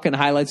those fucking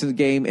highlights of the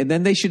game, and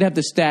then they should have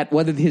the stat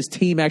whether his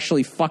team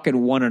actually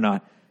fucking won or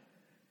not.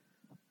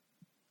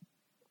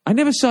 I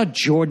never saw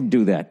Jordan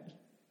do that.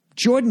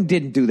 Jordan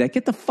didn't do that.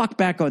 Get the fuck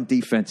back on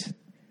defense.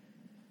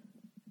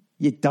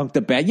 You dunked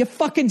the bad. You're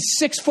fucking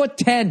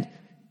 6'10".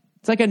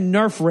 It's like a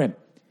Nerf rim.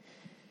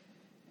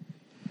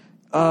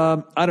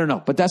 I don't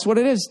know, but that's what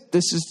it is.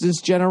 This is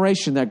this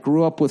generation that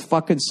grew up with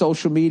fucking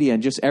social media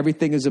and just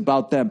everything is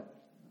about them.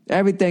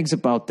 Everything's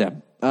about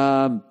them.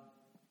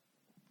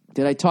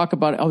 Did I talk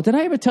about it? Oh, did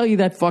I ever tell you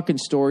that fucking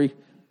story?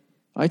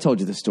 I told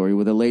you the story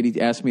where the lady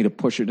asked me to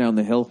push her down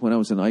the hill when I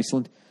was in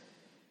Iceland.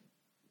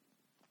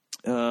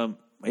 Yeah,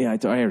 I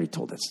already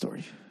told that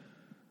story.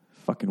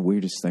 Fucking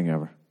weirdest thing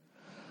ever.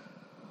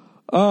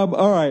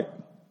 All right.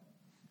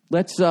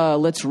 Let's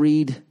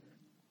read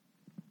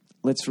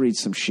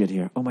some shit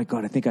here. Oh my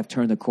God, I think I've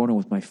turned the corner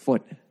with my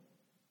foot.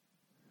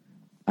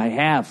 I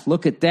have.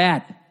 Look at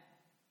that.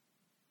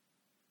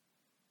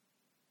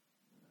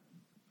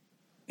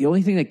 The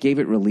only thing that gave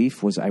it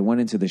relief was I went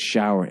into the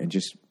shower and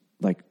just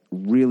like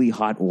really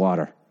hot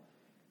water.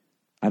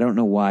 I don't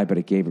know why, but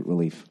it gave it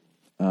relief.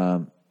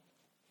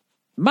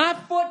 My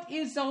foot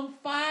is on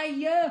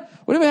fire.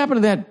 Whatever happened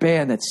to that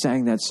band that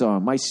sang that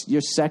song?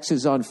 Your sex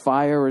is on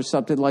fire or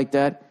something like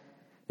that.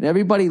 And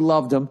everybody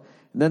loved them.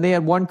 And then they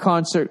had one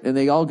concert and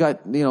they all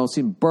got,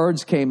 some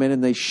birds came in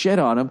and they shit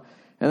on them.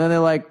 And then they're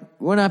like,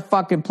 we're not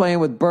fucking playing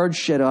with bird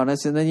shit on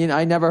us. And then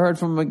I never heard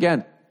from them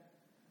again.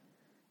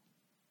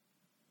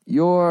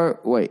 Your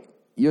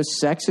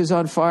sex is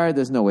on fire?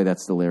 There's no way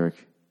that's the lyric.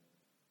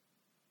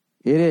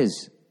 It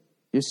is.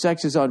 Your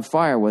sex is on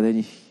fire. Well,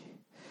 then,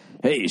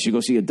 hey, you should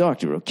go see a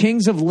doctor.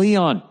 Kings of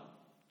Leon.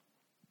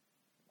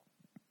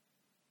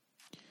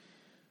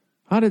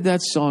 How did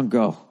that song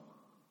go?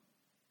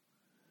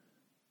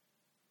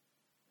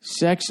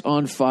 Sex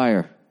on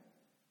fire.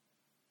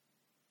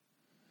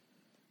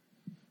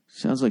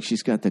 Sounds like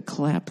she's got the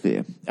clap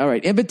there. All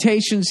right,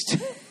 invitations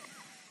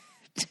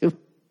to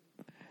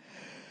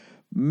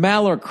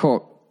Mallorca,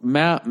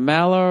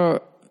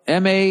 Mallorca.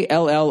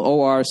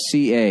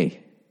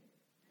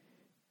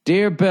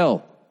 Dear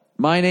Bill,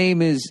 my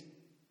name is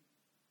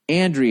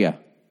Andrea,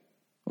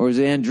 or is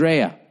it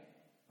Andrea,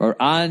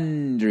 or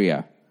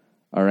Andrea,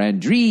 or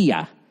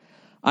Andrea.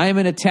 I am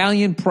an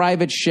Italian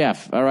private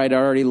chef. All right, I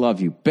already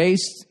love you.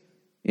 Based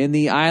in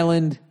the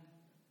island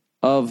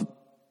of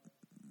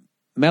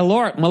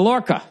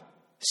Mallorca,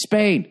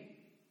 Spain.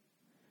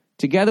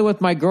 Together with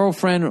my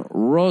girlfriend,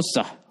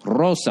 Rosa.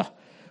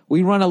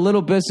 We run a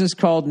little business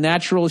called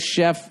Natural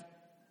Chef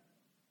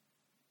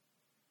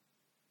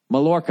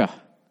Mallorca. Am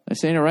I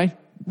saying it right?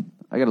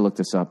 I got to look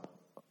this up.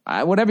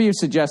 Whatever you're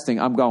suggesting,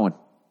 I'm going.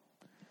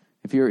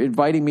 If you're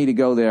inviting me to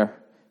go there,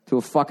 to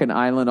a fucking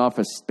island off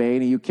of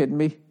Spain, are you kidding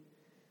me?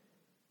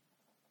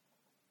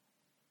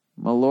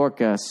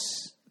 Mallorca,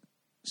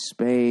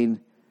 Spain,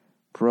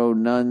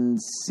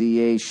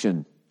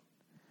 pronunciation.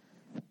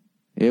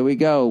 Here we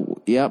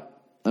go.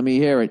 Yep, let me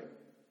hear it.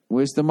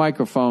 Where's the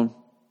microphone?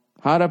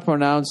 How to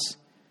pronounce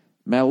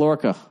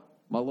Mallorca.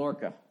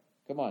 Mallorca.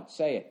 Come on,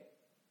 say it.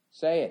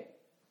 Say it.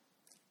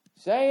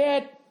 Say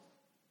it.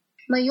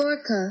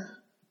 Mallorca.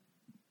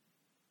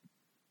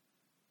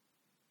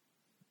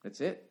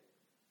 That's it?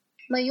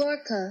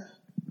 Mallorca.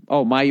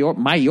 Oh,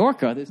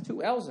 Mallorca. There's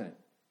two L's in it.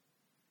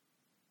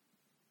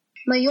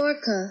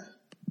 Mallorca.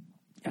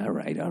 All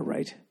right.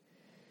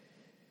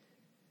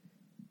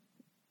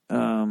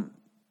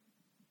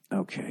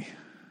 Okay.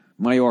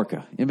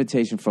 Mallorca.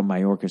 Invitation from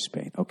Mallorca,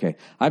 Spain. Okay.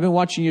 I've been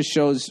watching your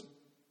shows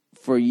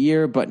for a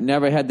year, but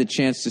never had the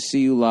chance to see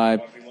you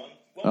live.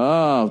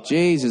 Oh,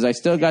 Jesus. I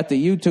still got the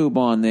YouTube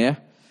on there.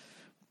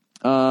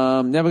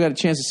 Never got a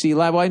chance to see you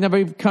live. Well, I never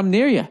even come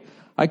near you.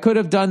 I could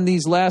have done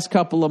these last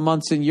couple of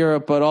months in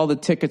Europe, but all the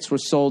tickets were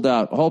sold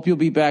out. Hope you'll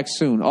be back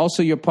soon.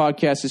 Also, your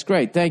podcast is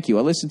great. Thank you.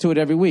 I listen to it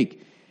every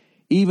week,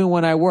 even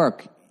when I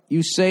work.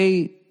 You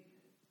say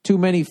too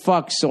many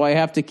fucks, so I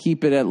have to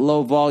keep it at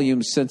low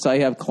volume since I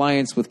have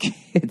clients with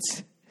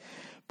kids.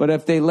 But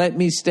if they let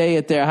me stay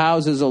at their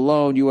houses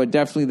alone, you are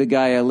definitely the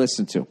guy I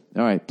listen to.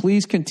 All right.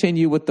 Please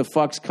continue with the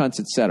fucks, cunts,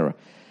 etc.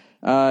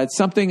 It's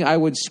something I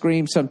would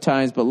scream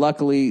sometimes, but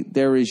luckily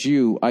there is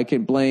you. I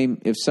can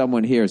blame if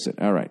someone hears it.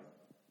 All right.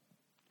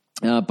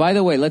 By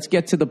the way, let's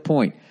get to the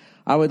point.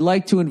 I would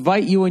like to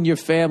invite you and your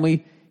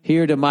family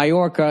here to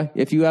Mallorca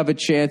if you have a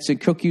chance and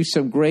cook you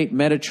some great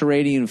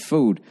Mediterranean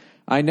food.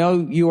 I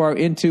know you are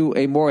into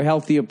a more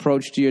healthy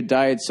approach to your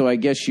diet, so I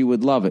guess you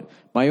would love it.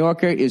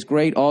 Mallorca is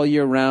great all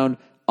year round.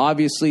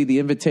 Obviously, the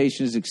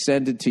invitation is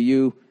extended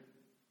to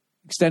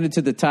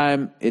the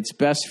time it's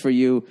best for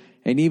you.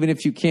 And even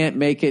if you can't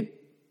make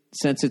it,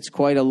 since it's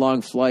quite a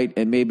long flight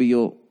and maybe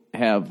you'll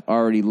have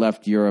already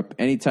left Europe,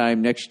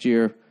 anytime next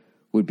year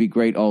would be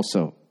great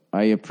also.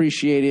 I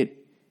appreciate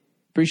it.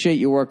 Appreciate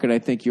your work, and I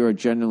think you're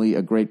generally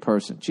a great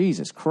person.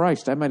 Jesus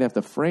Christ, I might have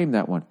to frame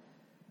that one.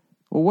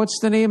 Well, what's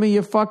the name of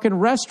your fucking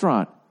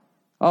restaurant?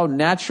 Oh,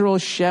 Natural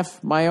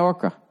Chef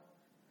Mallorca.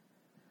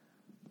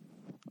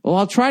 Well,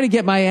 I'll try to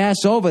get my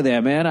ass over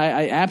there, man.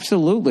 I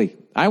absolutely.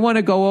 I want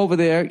to go over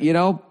there, you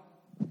know.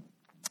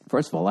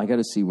 First of all, I got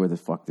to see where the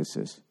fuck this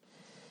is.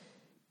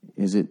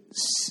 Is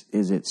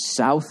it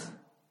south?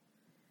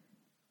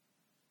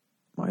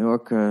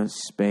 Mallorca,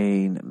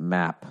 Spain,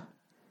 map.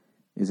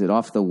 Is it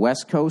off the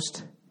west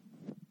coast?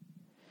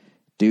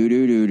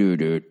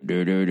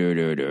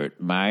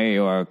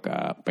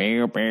 Mallorca.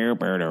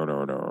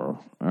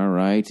 All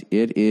right.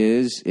 It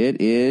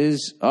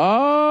is.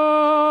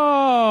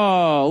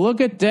 Oh,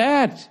 look at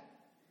that.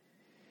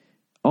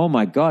 Oh,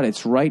 my God.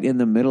 It's right in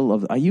the middle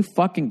of... Are you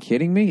fucking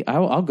kidding me?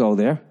 I'll go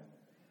there.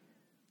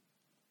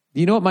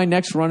 You know what my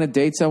next run of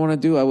dates I want to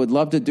do? I would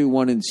love to do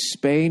one in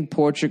Spain,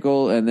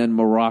 Portugal, and then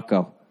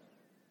Morocco.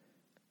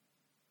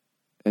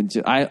 And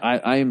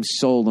I am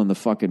sold on the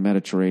fucking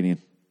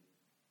Mediterranean.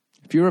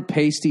 If you're a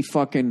pasty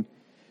fucking...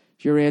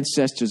 If your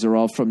ancestors are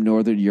all from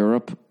Northern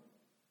Europe,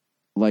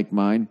 like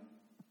mine,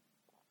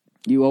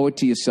 you owe it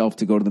to yourself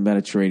to go to the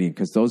Mediterranean,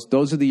 because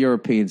those are the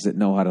Europeans that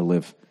know how to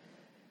live.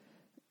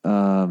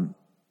 Now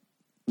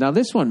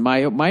this one,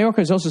 Mallorca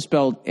is also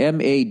spelled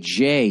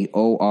Majorca.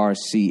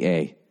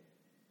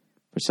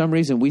 For some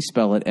reason, we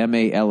spell it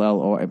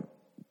Mallo.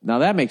 Now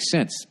that makes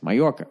sense,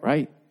 Mallorca,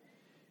 right?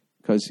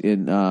 Because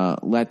in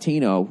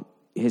Latino,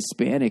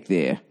 Hispanic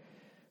there,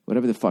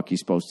 whatever the fuck you're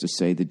supposed to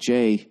say, the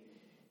J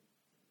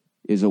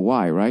is a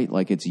Y, right?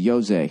 Like it's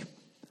Jose.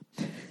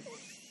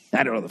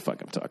 I don't know what the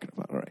fuck I'm talking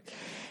about. All right.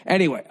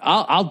 Anyway,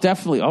 I'll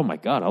definitely, oh my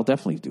God, I'll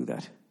definitely do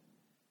that.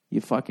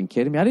 You fucking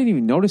kidding me? I didn't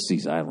even notice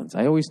these islands.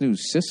 I always knew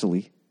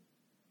Sicily.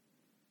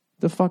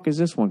 The fuck is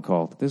this one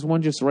called? There's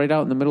one just right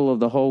out in the middle of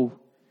the whole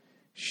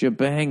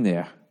shebang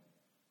there.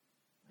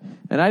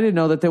 And I didn't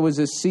know that there was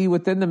a sea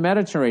within the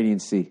Mediterranean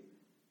Sea.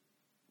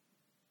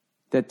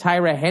 The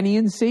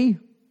Tyrrhenian Sea.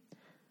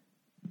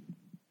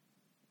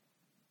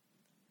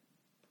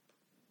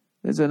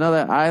 There's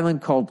another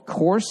island called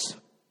Corse.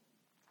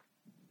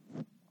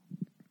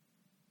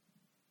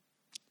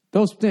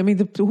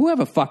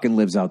 Whoever fucking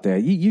lives out there,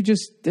 you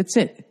just, that's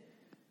it.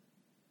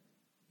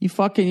 You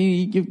fucking,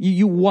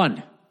 you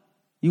won.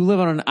 You live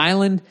on an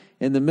island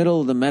in the middle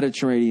of the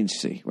Mediterranean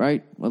Sea,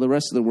 right? Well, the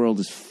rest of the world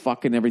is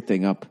fucking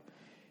everything up.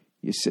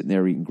 You're sitting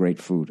there eating great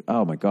food.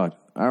 Oh, my God.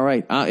 All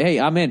right. Hey,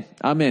 I'm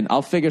in.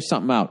 I'll figure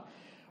something out.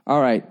 All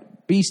right.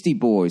 Beastie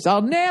Boys.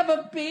 I'll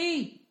never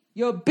be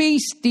your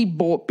Beastie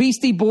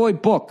Boy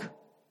book.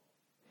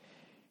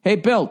 Hey,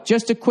 Bill,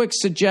 just a quick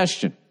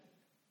suggestion.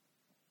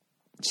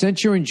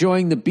 Since you're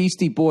enjoying the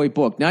Beastie Boy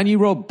book, now you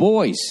wrote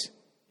boys.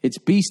 It's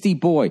Beastie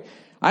Boy.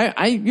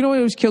 You know what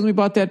always killed me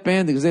about that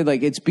band? Because they're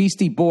like, it's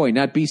Beastie Boy,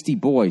 not Beastie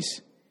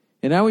Boys.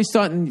 And I always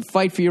thought in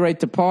Fight for Your Right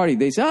to Party,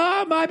 they say,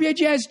 Mom, you're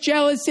just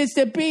jealous. It's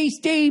the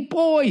Beastie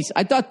Boys.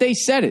 I thought they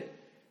said it.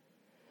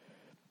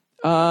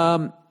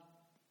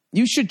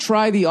 You should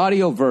try the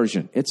audio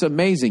version. It's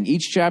amazing.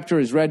 Each chapter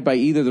is read by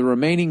either the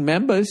remaining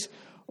members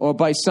or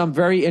by some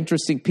very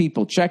interesting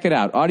people. Check it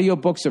out.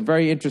 Audiobooks are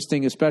very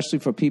interesting, especially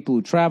for people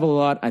who travel a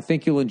lot. I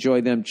think you'll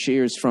enjoy them.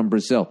 Cheers from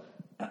Brazil.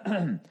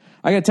 I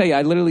got to tell you,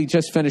 I literally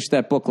just finished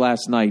that book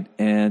last night,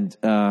 and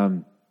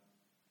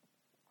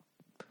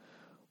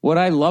what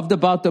I loved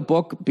about the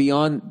book,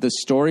 beyond the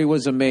story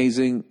was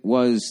amazing,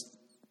 was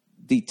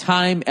the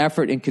time,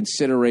 effort, and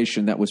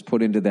consideration that was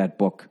put into that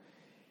book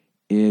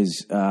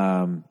is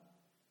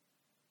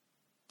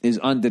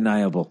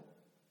undeniable.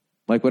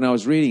 Like when I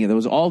was reading it, there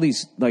was all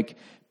these, like,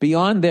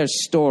 beyond their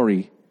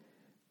story,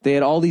 they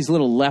had all these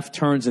little left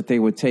turns that they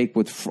would take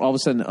with, all of a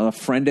sudden, a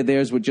friend of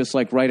theirs would just,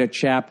 like, write a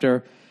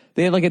chapter.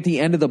 They had, like, at the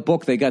end of the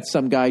book, they got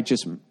some guy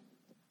just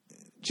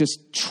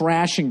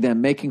trashing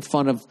them, making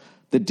fun of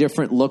the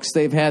different looks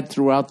they've had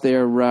throughout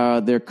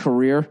their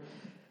career.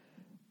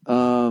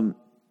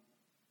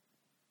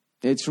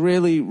 It's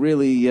really,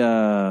 really,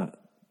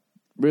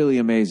 really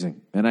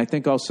amazing. And I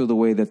think also the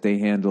way that they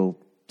handle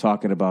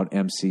talking about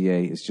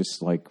MCA is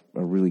just like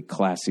a really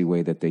classy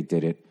way that they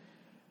did it.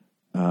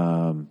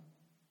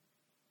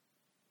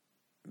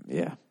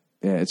 Yeah,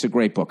 it's a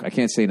great book. I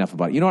can't say enough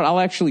about it. You know what? I'll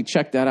actually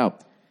check that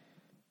out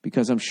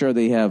because I'm sure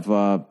they have,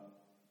 I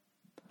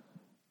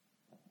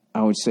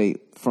would say,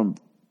 from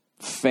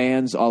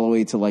fans all the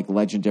way to like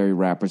legendary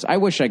rappers. I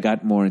wish I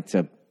got more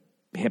into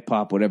hip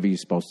hop, whatever you're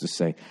supposed to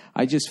say.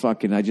 I just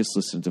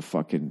listened to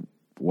fucking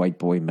white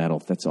boy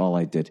metal. That's all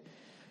I did.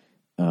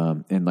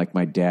 And like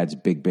my dad's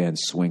big band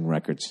swing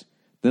records.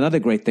 Another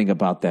great thing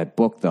about that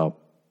book, though,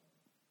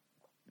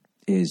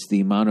 is the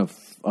amount of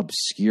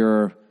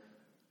obscure,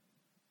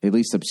 at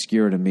least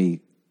obscure to me,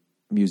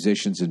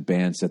 musicians and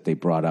bands that they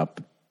brought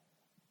up.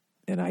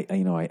 And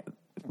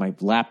if my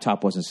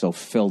laptop wasn't so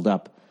filled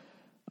up,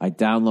 I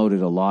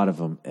downloaded a lot of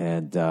them.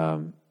 And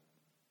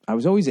I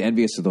was always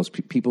envious of those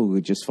people who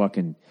would just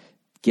fucking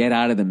get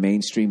out of the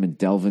mainstream and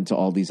delve into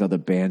all these other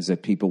bands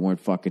that people weren't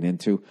fucking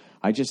into.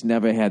 I just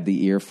never had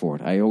the ear for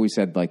it. I always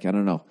had, like, I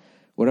don't know,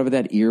 whatever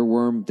that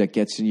earworm that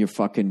gets in your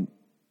fucking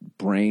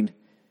brain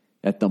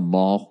at the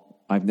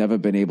mall. I've never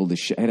been able to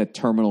I had a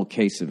terminal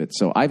case of it.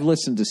 So I've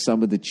listened to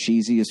some of the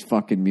cheesiest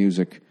fucking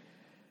music,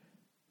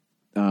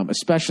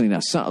 especially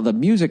now. The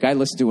music I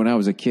listened to when I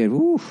was a kid,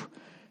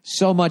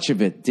 So much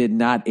of it did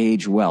not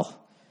age well.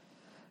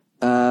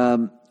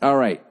 All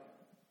right.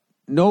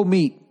 No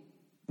meat,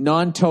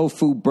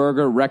 non-tofu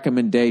burger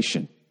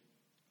recommendation.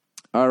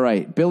 All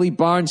right. Billy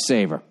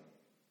Barnsaver.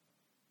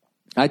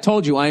 I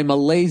told you I am a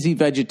lazy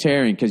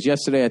vegetarian because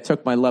yesterday I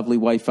took my lovely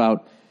wife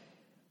out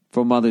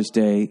for Mother's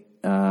Day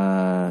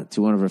to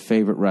one of her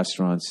favorite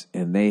restaurants,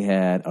 and they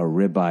had a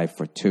ribeye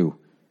for two.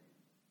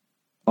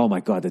 Oh,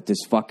 my God, that this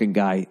fucking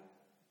guy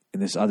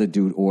and this other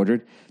dude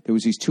ordered. There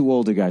was these two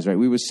older guys, right?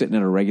 We were sitting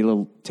at a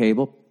regular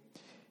table,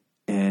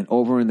 and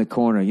over in the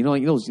corner, you know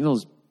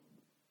those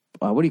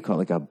what do you call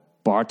it? Like a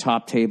bar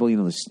top table,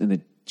 and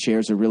the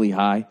chairs are really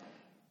high,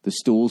 the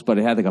stools, but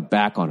it had like a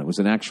back on it. It was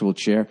an actual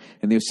chair,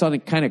 and there was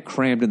something kind of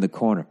crammed in the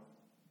corner.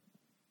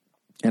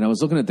 And I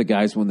was looking at the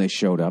guys when they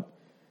showed up,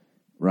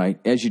 right?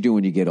 As you do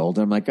when you get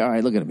older. I'm like, all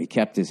right, look at him. He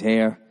kept his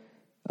hair.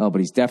 Oh, but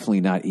he's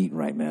definitely not eating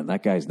right, man.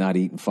 That guy's not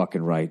eating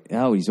fucking right.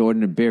 Oh, he's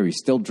ordering a beer. He's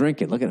still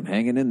drinking. Look at him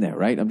hanging in there,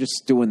 right? I'm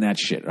just doing that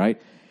shit,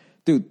 right?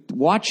 Dude,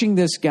 watching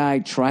this guy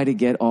try to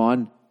get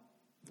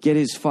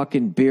his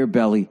fucking beer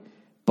belly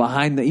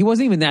behind he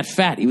wasn't even that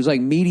fat. He was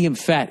like medium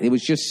fat. It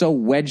was just so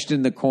wedged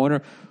in the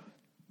corner.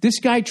 This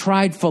guy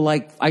tried for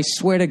I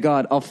swear to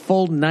God, a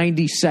full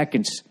 90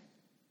 seconds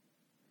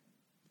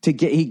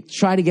he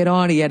tried to get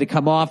on. He had to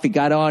come off. He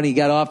got on. He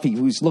got off. He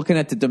was looking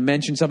at the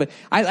dimensions of it.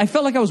 I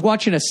felt like I was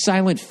watching a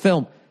silent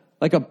film,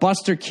 like a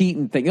Buster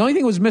Keaton thing. The only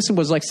thing that was missing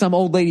was like some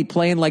old lady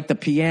playing like the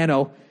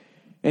piano,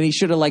 and he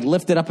should have like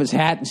lifted up his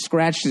hat and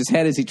scratched his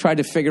head as he tried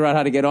to figure out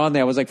how to get on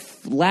there. I was like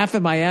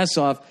laughing my ass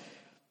off.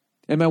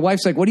 And my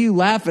wife's like, what are you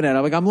laughing at?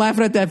 I'm like, I'm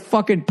laughing at that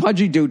fucking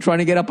pudgy dude trying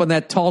to get up on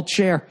that tall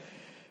chair.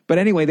 But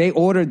anyway, they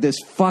ordered this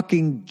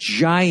fucking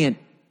giant,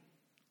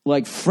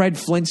 like Fred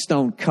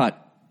Flintstone cut.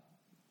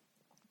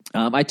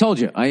 I told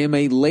you, I am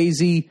a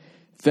lazy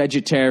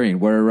vegetarian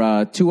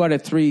where 2 out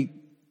of 3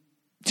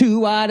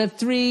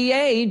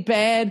 ain't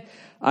bad.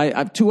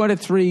 I 2 out of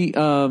 3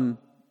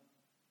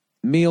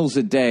 meals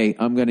a day,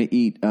 I'm going to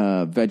eat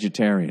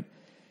vegetarian.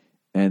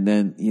 And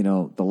then,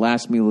 the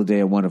last meal of the day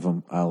of one of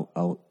them,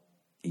 I'll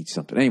eat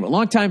something. Anyway,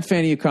 longtime fan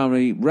of your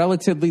comedy,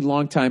 relatively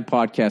longtime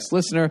podcast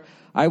listener.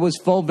 I was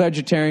full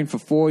vegetarian for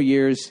 4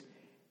 years,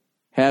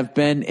 have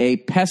been a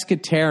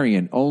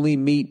pescatarian. Only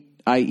meat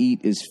I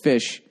eat is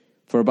fish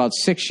for about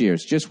 6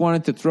 years. Just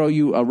wanted to throw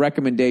you a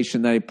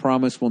recommendation that I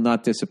promise will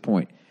not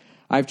disappoint.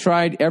 I've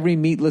tried every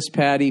meatless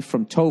patty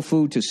from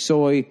tofu to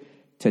soy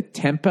to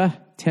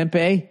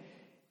tempeh,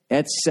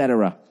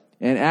 etc.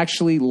 And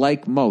actually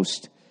like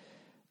most.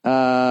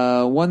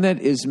 One that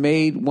is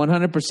made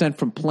 100%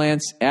 from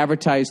plants,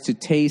 advertised to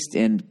taste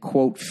and,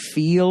 quote,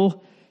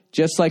 feel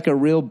just like a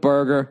real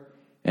burger,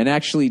 and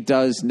actually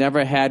does.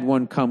 Never had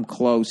one come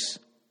close.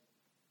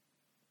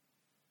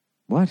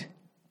 What?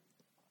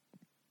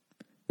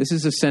 This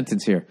is a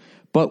sentence here.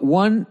 But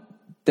one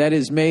that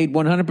is made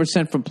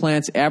 100% from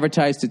plants,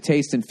 advertised to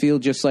taste and feel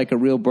just like a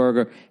real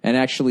burger, and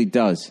actually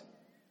does.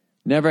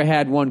 Never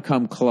had one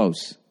come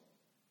close.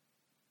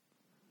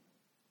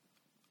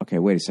 Okay,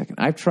 wait a second.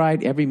 I've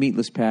tried every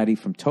meatless patty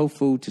from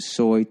tofu to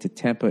soy to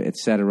tempeh,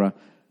 etc.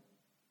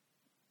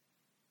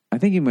 I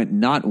think he meant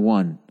not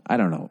one. I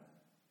don't know.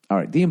 All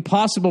right. The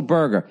Impossible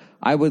Burger.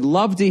 I would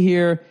love to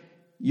hear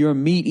your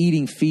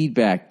meat-eating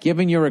feedback.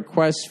 Given your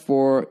request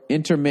for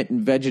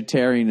intermittent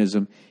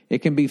vegetarianism,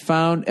 it can be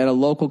found at a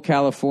local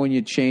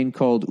California chain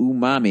called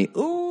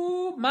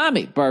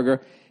Umami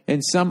Burger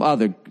and some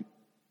other.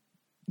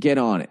 Get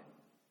on it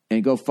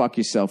and go fuck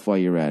yourself while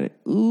you're at it.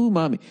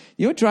 Umami.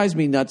 You know what drives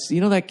me nuts?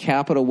 You know that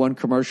Capital One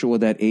commercial where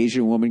that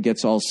Asian woman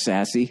gets all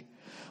sassy?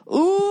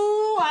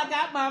 Ooh, I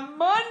got my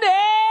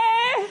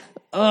money.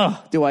 Ugh,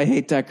 do I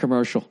hate that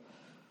commercial.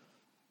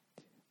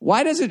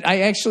 Why does it?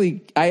 I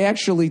actually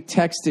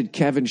texted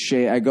Kevin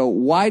Shea. I go,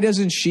 why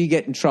doesn't she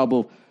get in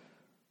trouble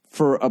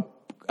for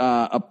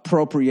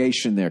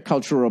appropriation there,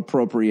 cultural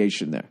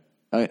appropriation there?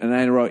 And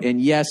I wrote,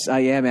 and yes, I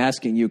am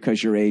asking you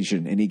because you're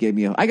Asian. And he gave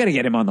me I got to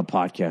get him on the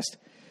podcast.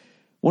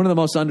 One of the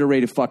most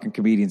underrated fucking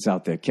comedians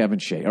out there, Kevin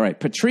Shea. All right,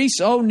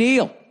 Patrice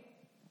O'Neill.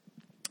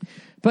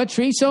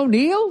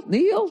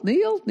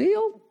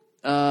 Neil.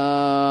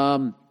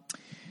 All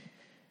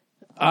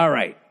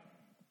right.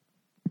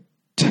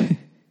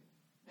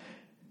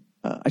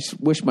 I just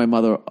wish my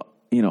mother,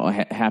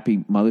 a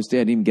happy Mother's Day.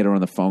 I didn't even get her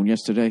on the phone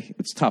yesterday.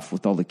 It's tough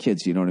with all the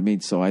kids, you know what I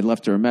mean? So I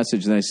left her a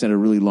message, and I sent a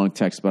really long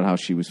text about how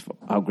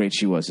great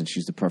she was, and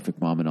she's the perfect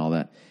mom and all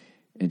that.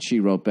 And she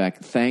wrote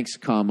back, thanks,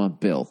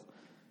 Bill.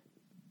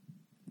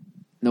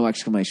 No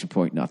exclamation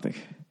point, nothing.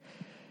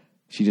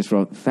 She just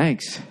wrote,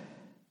 thanks,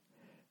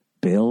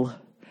 Bill.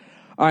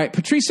 All right,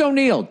 Patrice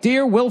O'Neill.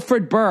 Dear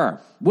Wilfred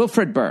Burr.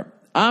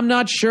 I'm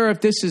not sure if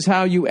this is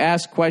how you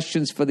ask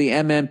questions for the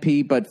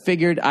MMP, but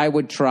figured I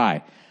would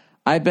try.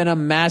 I've been a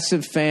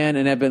massive fan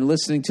and have been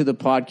listening to the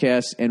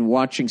podcast and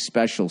watching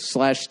specials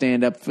 /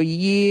 stand-up for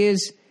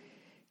years.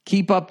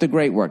 Keep up the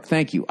great work.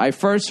 Thank you. I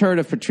first heard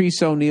of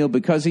Patrice O'Neill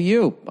because of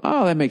you.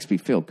 Oh, that makes me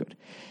feel good.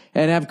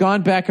 And I've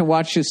gone back and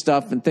watched his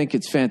stuff and think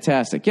it's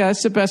fantastic. Yeah,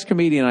 that's the best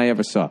comedian I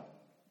ever saw.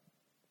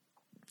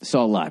 It's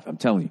all live, I'm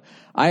telling you.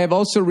 I have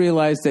also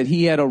realized that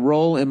he had a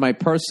role in my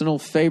personal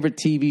favorite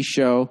TV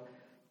show,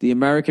 the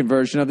American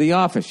version of The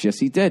Office. Yes,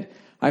 he did.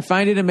 I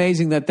find it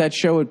amazing that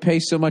show would pay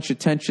so much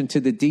attention to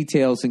the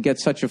details and get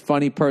such a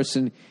funny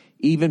person,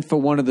 even for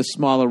one of the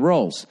smaller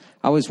roles.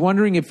 I was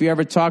wondering if he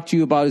ever talked to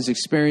you about his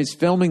experience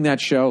filming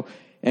that show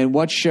and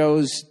what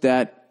shows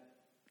that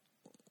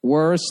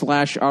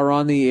were/are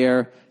on the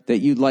air that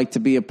you'd like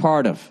to be a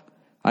part of.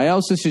 I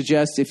also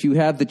suggest if you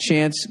have the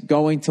chance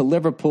going to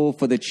Liverpool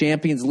for the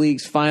Champions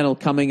League's final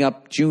coming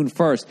up June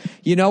 1st.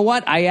 You know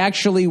what? I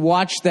actually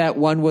watched that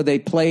one where they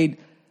played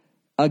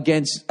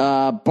against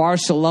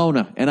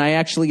Barcelona, and I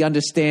actually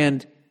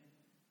understand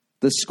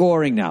the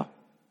scoring now.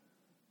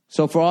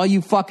 So for all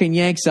you fucking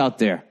Yanks out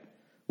there,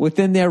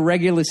 within their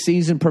regular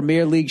season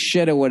Premier League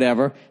shit or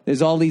whatever,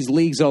 there's all these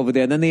leagues over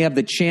there. Then they have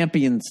the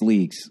Champions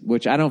Leagues,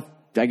 which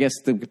I guess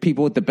the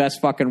people with the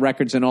best fucking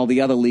records in all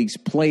the other leagues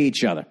play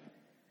each other.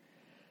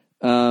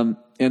 And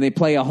they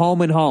play a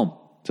home and home.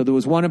 So there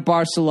was one in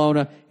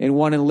Barcelona and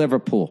one in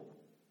Liverpool.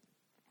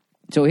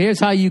 So here's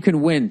how you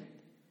can win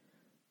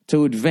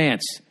to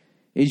advance.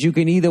 Is you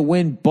can either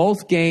win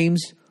both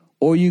games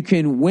or you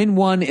can win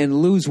one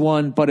and lose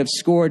one, but have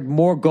scored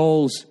more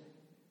goals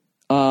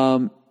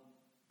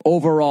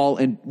overall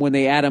and when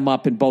they add them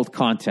up in both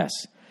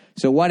contests.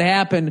 So what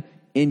happened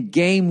in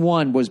game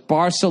one was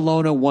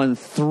Barcelona won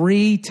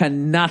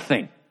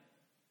 3-0.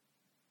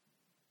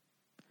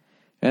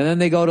 And then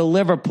they go to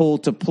Liverpool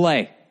to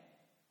play.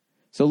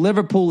 So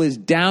Liverpool is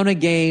down a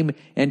game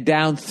and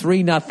down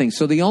 3-0.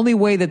 So the only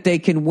way that they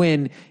can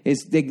win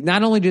is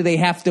not only do they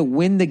have to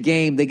win the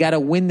game, they got to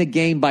win the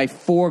game by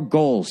 4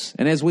 goals.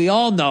 And as we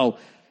all know,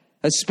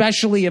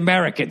 especially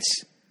Americans,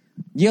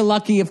 you're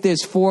lucky if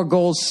there's 4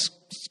 goals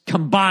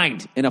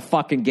combined in a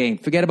fucking game.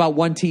 Forget about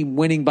one team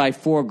winning by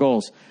 4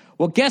 goals.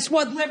 Well, guess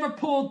what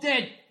Liverpool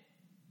did?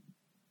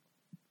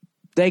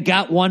 They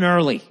got one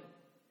early.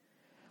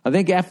 I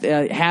think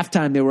after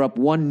halftime they were up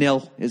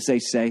 1-0, as they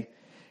say.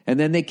 And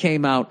then they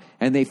came out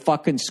and they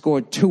fucking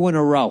scored 2 in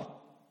a row.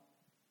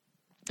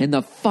 And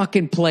the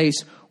fucking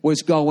place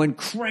was going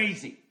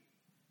crazy.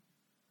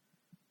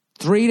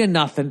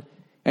 3-0,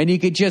 and you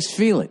could just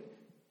feel it.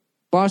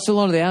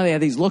 Barcelona, they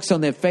had these looks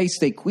on their face.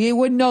 You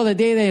wouldn't know the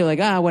day they were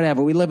like,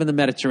 whatever, we live in the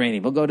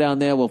Mediterranean. We'll go down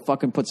there, we'll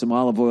fucking put some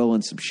olive oil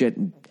and some shit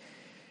and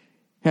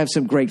have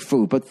some great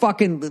food. But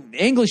fucking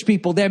English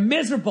people, they're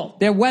miserable.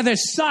 Their weather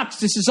sucks.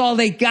 This is all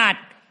they got.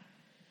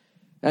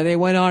 And they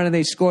went on and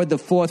they scored the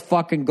 4th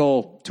fucking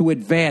goal to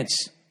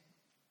advance.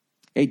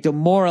 A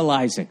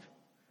demoralizing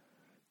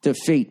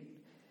defeat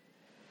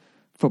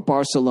for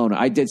Barcelona.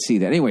 I did see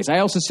that. Anyways, I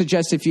also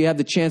suggest if you have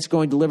the chance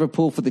going to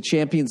Liverpool for the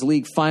Champions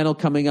League final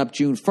coming up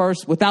June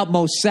 1st. Without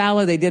Mo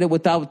Salah, they did it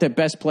without their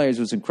best players.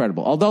 It was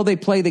incredible. Although they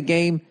play the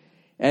game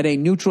at a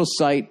neutral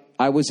site,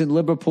 I was in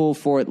Liverpool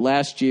for it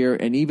last year,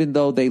 and even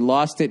though they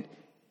lost, it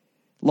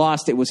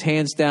was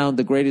hands down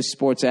the greatest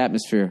sports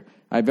atmosphere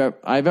I've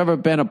ever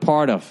been a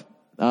part of.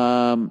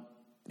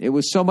 It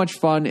was so much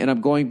fun, and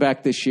I'm going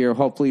back this year,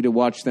 hopefully to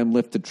watch them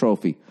lift the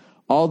trophy.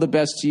 All the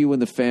best to you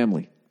and the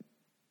family.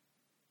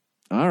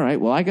 All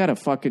right, well, I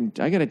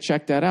gotta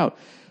check that out.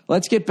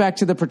 Let's get back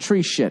to the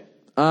Patrice shit.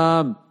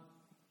 Well,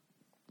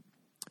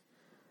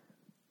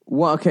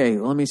 okay,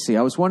 let me see.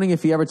 I was wondering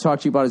if he ever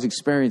talked to you about his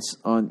experience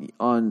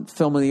on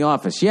filming The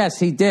Office. Yes,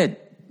 he did.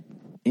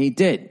 He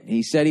did.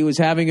 He said he was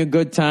having a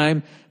good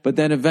time, but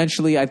then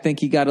eventually I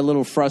think he got a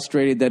little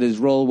frustrated that his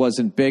role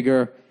wasn't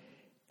bigger.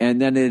 And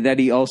then that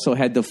he also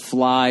had to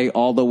fly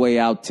all the way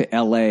out to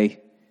L.A.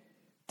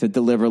 to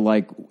deliver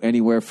like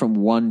anywhere from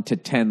 1 to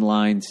 10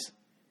 lines,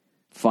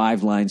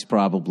 5 lines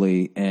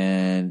probably.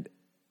 And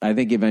I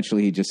think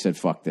eventually he just said,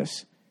 fuck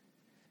this,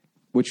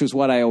 which was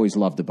what I always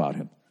loved about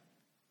him.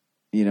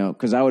 You know,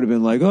 because I would have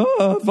been like,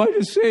 if I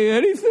just say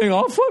anything,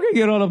 I'll fucking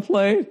get on a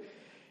plane.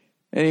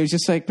 And he was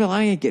just like, Bill,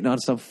 I ain't getting on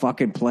some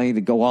fucking plane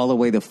to go all the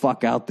way the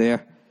fuck out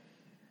there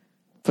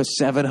for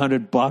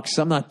 $700.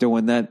 I'm not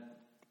doing that.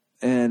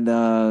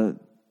 And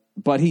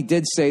but he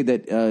did say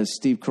that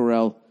Steve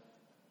Carell,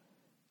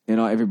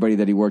 everybody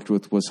that he worked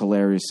with was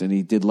hilarious, and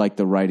he did like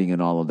the writing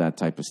and all of that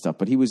type of stuff.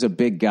 But he was a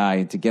big guy,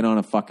 and to get on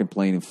a fucking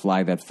plane and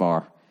fly that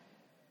far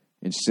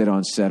and sit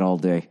on set all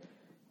day,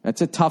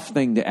 that's a tough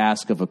thing to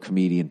ask of a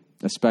comedian,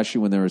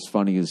 especially when they're as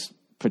funny as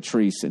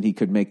Patrice, and he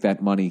could make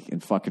that money in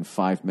fucking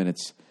 5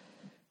 minutes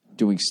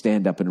doing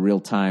stand-up in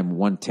real time,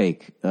 one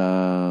take. It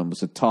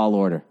was a tall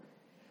order.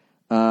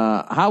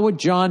 How would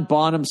John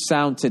Bonham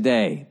sound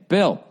today?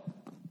 Bill,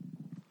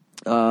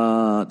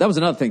 that was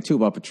another thing, too,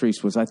 about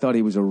Patrice, was I thought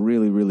he was a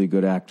really, really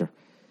good actor.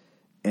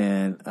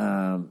 And,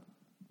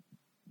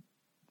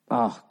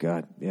 oh,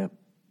 God, yeah.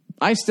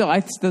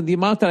 The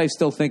amount that I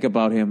still think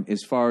about him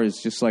as far as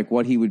just like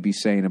what he would be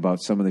saying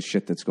about some of the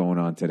shit that's going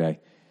on today.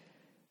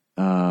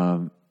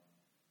 And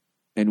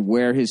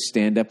where his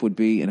stand-up would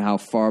be and how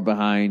far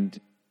behind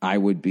I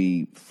would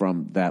be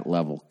from that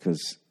level.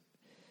 Because,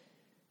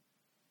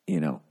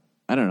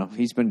 I don't know.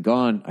 He's been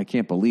gone. I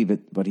can't believe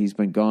it, but he's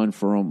been gone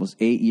for almost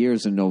 8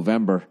 years in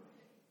November.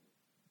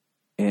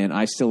 And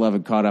I still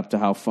haven't caught up to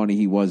how funny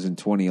he was in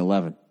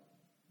 2011.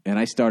 And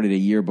I started a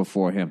year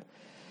before him.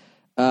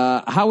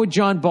 How would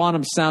John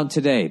Bonham sound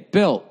today?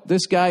 Bill,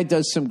 this guy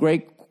does some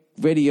great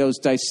videos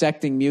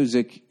dissecting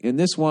music. In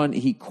this one,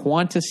 he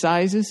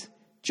quantizes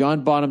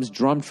John Bonham's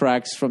drum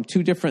tracks from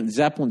two different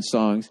Zeppelin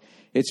songs.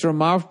 It's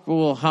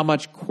remarkable how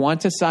much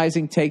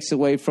quantizing takes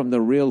away from the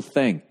real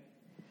thing.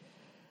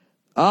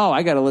 Oh,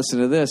 I got to listen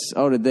to this.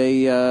 Oh, did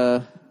they...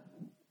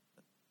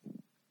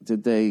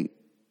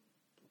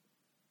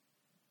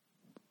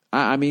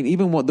 I mean,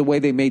 even the way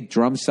they made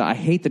drum sound. I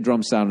hate the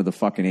drum sound of the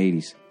fucking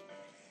 80s.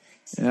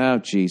 Oh,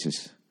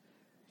 Jesus.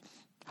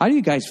 How do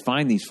you guys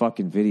find these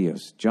fucking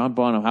videos? John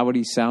Bonham, how would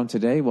he sound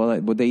today? Well,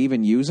 would they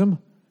even use him?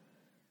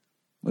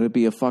 Would it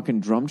be a fucking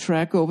drum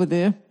track over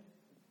there?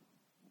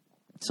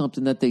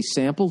 Something that they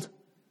sampled?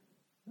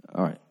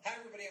 All right. Hi,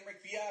 everybody. I'm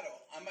Rick Beato.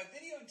 On my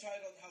video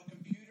entitled How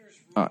Computers...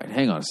 All right,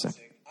 hang on a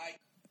second.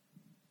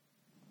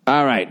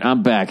 All right,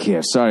 I'm back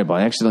here. Sorry about it.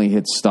 I accidentally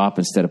hit stop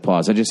instead of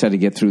pause. I just had to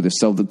get through this.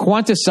 So the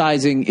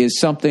quantizing is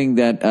something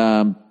that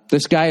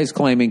this guy is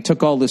claiming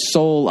took all the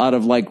soul out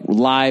of like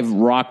live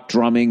rock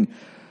drumming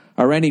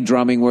or any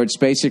drumming, where it's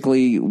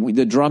basically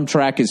the drum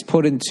track is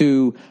put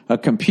into a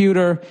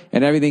computer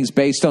and everything's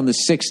based on the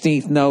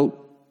 16th note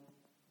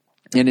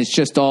and it's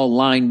just all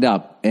lined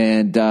up.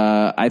 And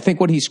I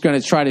think what he's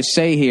going to try to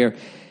say here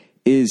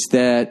is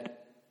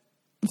that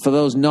for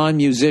those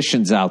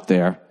non-musicians out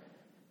there,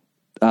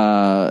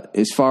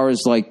 as far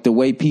as like the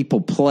way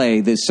people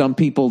play, there's some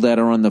people that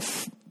are on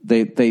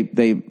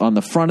they on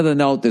the front of the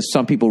note. There's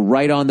some people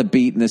right on the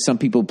beat, and there's some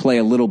people play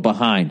a little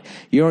behind.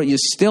 You're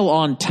still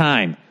on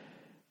time,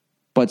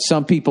 but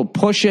some people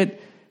push it.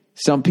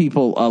 Some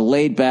people are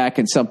laid back,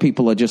 and some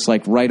people are just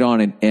like right on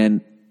it.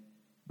 And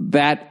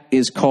that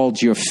is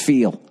called your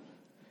feel.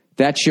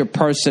 That's your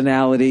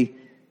personality.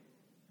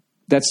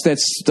 That's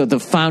the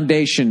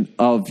foundation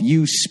of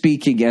you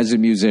speaking as a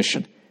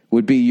musician.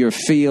 Would be your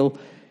feel.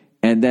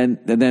 And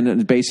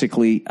then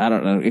basically, I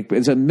don't know,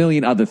 it's a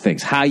million other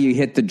things. How you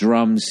hit the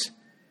drums.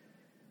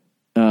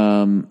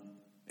 And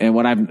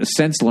what I've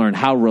since learned,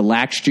 how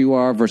relaxed you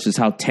are versus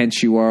how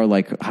tense you are,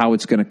 like how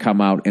it's going to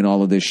come out and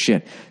all of this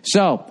shit.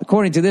 So,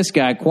 according to this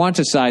guy,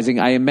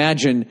 quantizing, I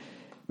imagine,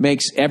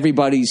 makes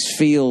everybody's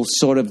feel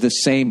sort of the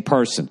same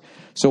person.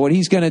 So what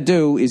he's going to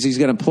do is he's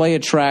going to play a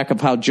track of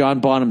how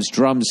John Bonham's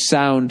drums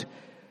sound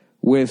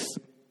with,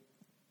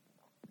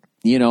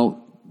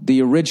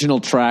 the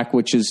original track,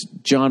 which is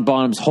John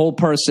Bonham's whole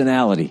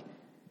personality,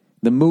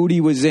 the mood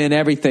he was in,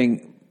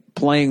 everything,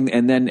 playing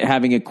and then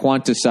having it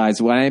quantized.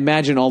 Well, I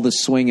imagine all the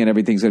swing and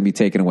everything's going to be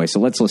taken away.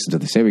 So let's listen to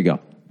this. Here we go.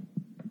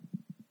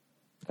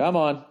 Come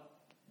on.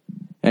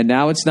 And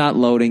now it's not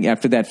loading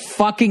after that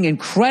fucking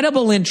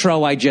incredible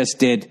intro I just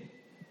did.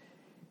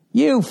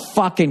 You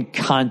fucking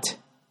cunt.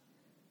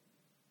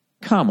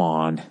 Come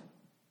on.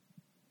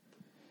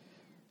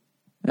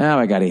 Now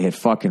I got to hit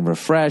fucking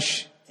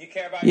refresh.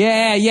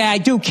 Yeah, I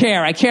do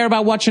care. I care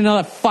about watching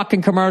another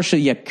fucking commercial,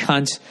 you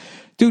cunts.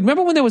 Dude,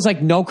 remember when there was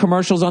like no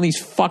commercials on these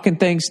fucking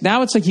things?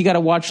 Now it's like you got to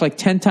watch like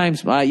 10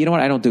 times. You know what?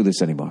 I don't do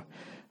this anymore.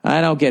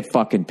 I don't get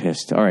fucking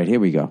pissed. All right, here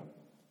we go.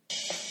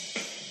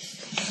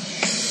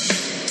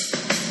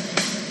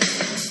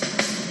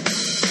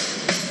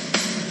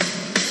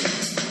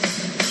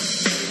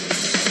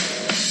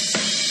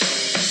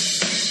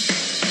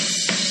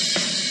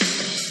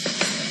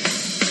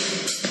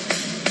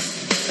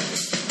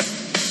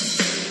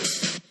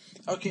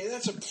 Okay,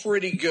 that's a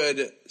pretty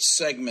good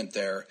segment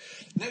there.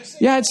 Next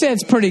thing, yeah, I'd say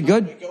it's pretty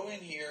good. I'm going to go in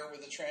here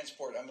with the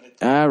transport.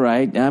 All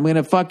right, I'm going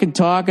to fucking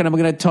talk, and I'm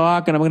going to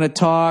talk, and I'm going to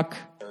talk.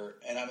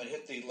 And I'm going to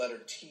hit the letter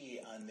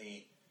T on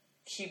the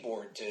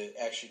keyboard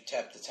to actually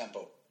tap the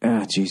tempo.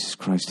 Ah, Jesus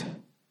Christ.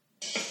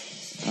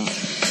 Oh.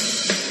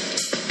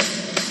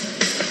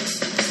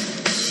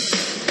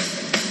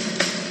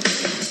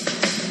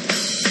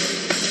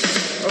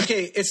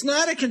 Okay, it's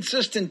not a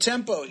consistent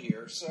tempo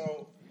here,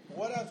 so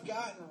what I've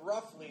gotten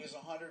roughly is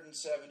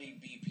 170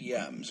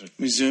 BPMs.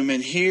 We zoom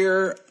in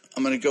here.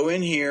 I'm going to go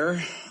in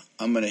here.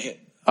 I'm going to hit.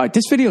 All right,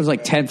 this video is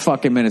like 10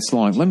 fucking minutes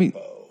long. Let me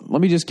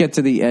just get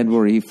to the end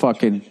where he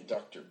fucking. Turn the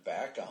conductor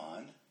back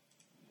on.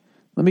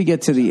 Let me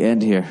get to the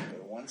end here.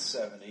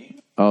 170.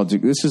 Oh,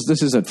 dude, this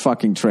is a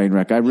fucking train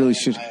wreck. I really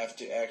should. I have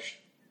to actually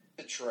hit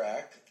the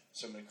track,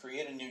 so I'm going to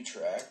create a new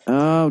track.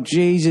 Oh,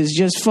 Jesus,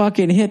 just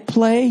fucking hit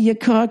play, you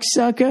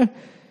cocksucker. There we go.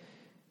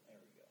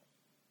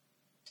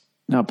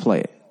 Now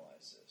play it.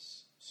 Analyze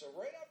this. So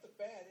right off the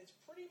bat, it's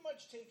pretty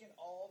much taken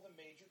all the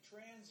major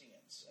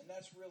transients, and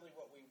that's really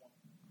what we want.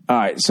 All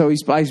right, so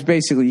he's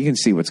basically, you can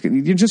see what's good.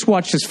 You just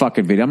watch this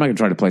fucking video. I'm not going to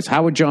try to play this.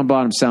 How would John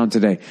Bonham sound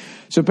today?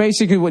 So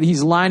basically what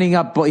he's lining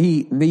up,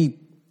 he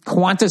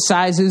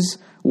quantizes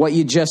what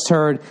you just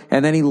heard,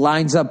 and then he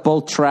lines up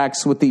both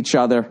tracks with each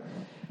other.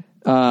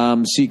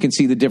 So you can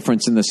see the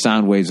difference in the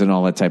sound waves and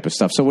all that type of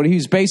stuff. So what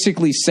he's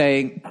basically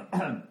saying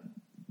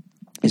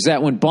is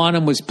that when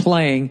Bonham was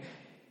playing,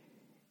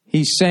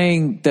 he's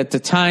saying that the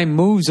time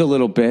moves a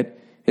little bit.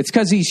 It's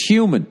because he's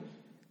human.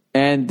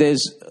 And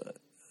there's,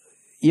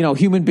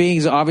 human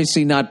beings are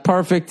obviously not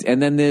perfect.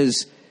 And then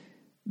there's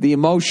the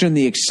emotion,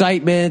 the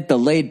excitement, the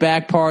laid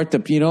back part,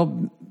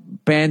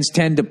 bands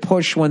tend to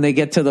push when they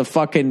get to the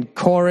fucking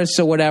chorus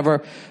or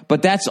whatever.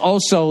 But that's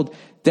also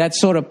that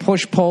sort of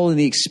push-pull and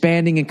the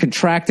expanding and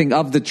contracting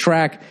of the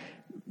track.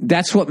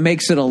 That's what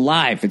makes it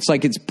alive. It's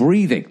like it's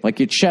breathing, like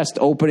your chest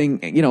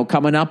opening, you know,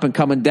 coming up and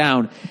coming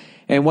down.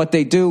 And what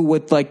they do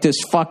with like this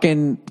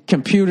fucking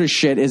computer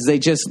shit is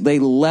they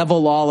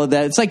level all of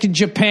that. It's like in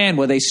Japan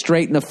where they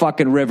straighten the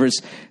fucking rivers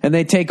and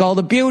they take all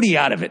the beauty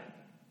out of it.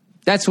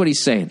 That's what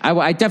he's saying.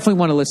 I definitely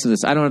want to listen to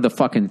this. I don't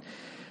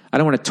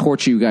want to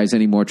torture you guys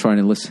anymore trying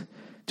to listen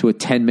to a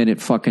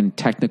 10-minute fucking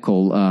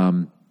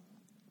technical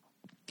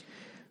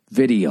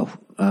video.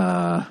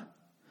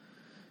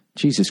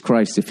 Jesus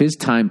Christ, if his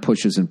time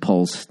pushes and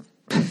pulls.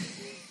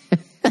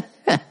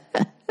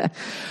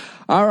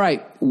 All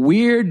right,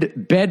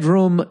 weird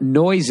bedroom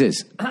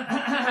noises.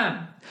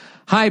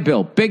 Hi,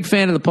 Bill. Big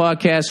fan of the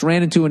podcast.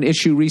 Ran into an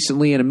issue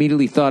recently and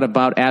immediately thought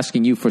about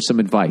asking you for some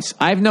advice.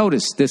 I've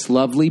noticed this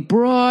lovely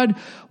broad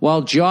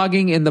while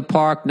jogging in the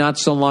park not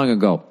so long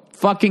ago.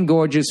 Fucking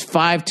gorgeous,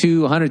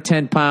 5'2",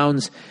 110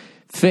 pounds,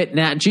 fit.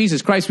 Now,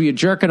 Jesus Christ, were you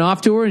jerking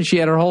off to her and she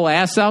had her whole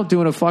ass out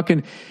doing a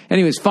fucking...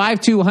 Anyways,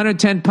 5'2",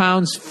 110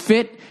 pounds,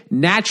 fit,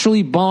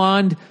 naturally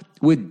blonde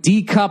with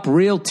D-cup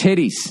real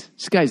titties.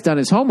 This guy's done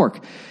his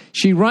homework.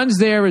 She runs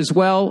there as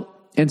well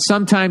and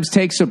sometimes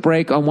takes a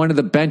break on one of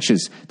the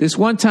benches. This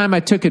one time I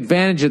took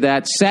advantage of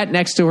that, sat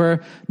next to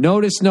her,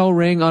 noticed no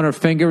ring on her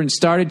finger, and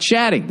started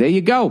chatting. There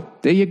you go.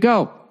 There you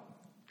go.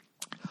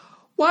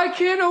 Why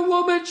can't a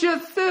woman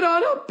just sit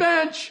on a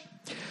bench?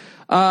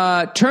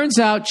 Turns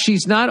out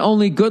she's not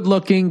only good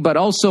looking, but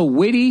also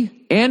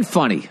witty and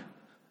funny.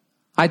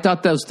 I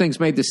thought those things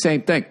made the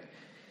same thing.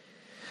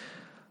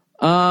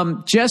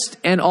 Just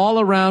an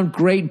all-around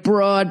great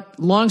broad.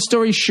 Long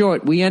story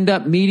short, we end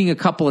up meeting a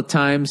couple of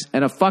times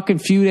and a fucking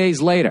few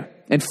days later.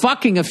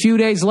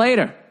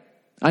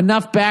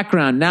 Enough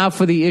background now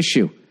for the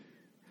issue.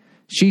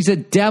 She's a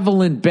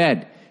devil in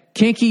bed.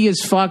 Kinky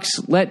as fucks.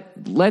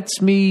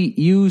 Lets me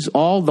use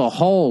all the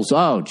holes.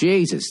 Oh,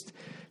 Jesus.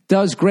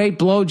 Does great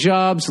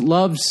blowjobs.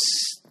 Loves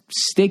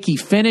sticky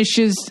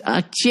finishes.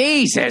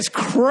 Jesus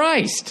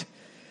Christ.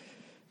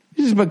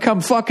 This has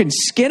become fucking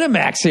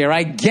Skinamax here.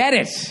 I get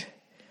it.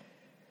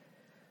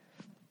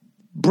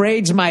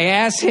 Braids my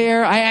ass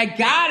hair. I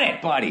got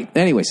it, buddy.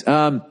 Anyways,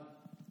 the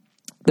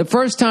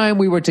first time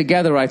we were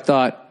together, I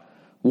thought,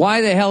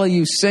 why the hell are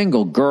you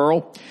single,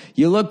 girl?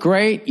 You look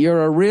great.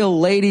 You're a real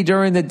lady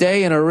during the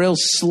day and a real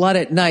slut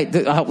at night.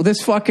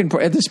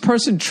 This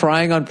person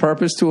trying on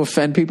purpose to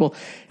offend people.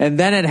 And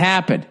then it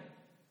happened.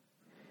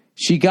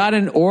 She got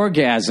an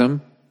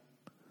orgasm.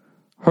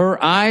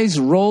 Her eyes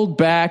rolled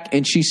back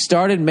and she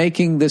started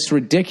making this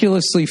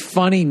ridiculously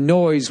funny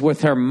noise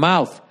with her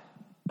mouth.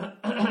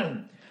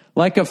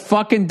 Like a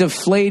fucking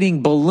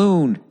deflating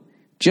balloon.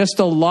 Just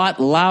a lot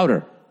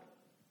louder.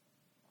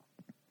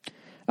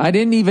 I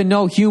didn't even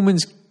know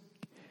humans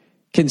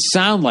can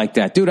sound like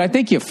that. Dude, I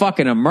think you're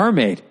fucking a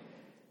mermaid.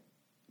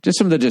 Just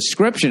from the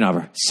description of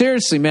her.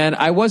 Seriously, man,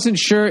 I wasn't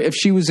sure if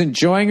she was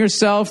enjoying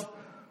herself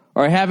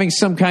or having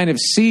some kind of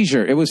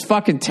seizure. It was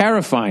fucking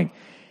terrifying.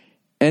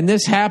 And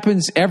this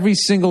happens every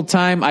single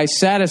time I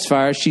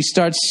satisfy her. She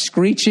starts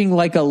screeching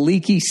like a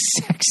leaky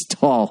sex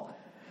doll.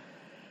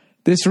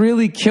 This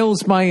really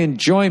kills my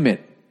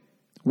enjoyment.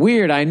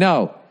 Weird, I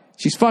know.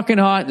 She's fucking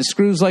hot and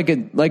screws like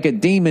a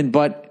demon,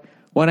 but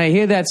when I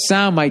hear that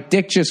sound, my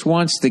dick just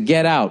wants to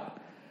get out.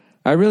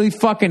 I really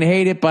fucking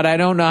hate it, but I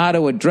don't know how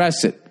to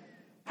address it.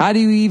 How do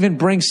you even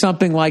bring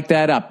something like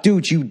that up?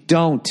 Dude, you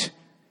don't.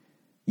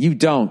 You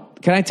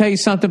don't. Can I tell you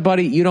something,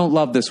 buddy? You don't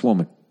love this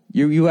woman.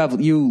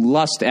 You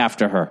lust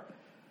after her.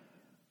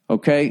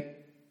 Okay?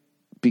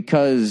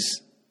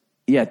 Because,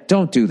 yeah,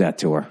 don't do that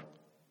to her.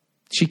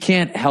 She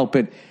can't help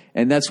it.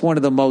 And that's one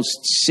of the most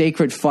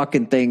sacred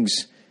fucking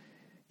things.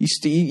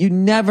 You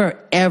never,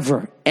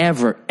 ever,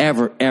 ever,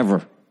 ever,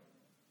 ever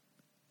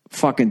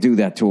fucking do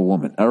that to a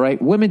woman, all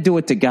right? Women do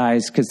it to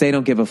guys because they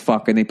don't give a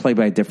fuck and they play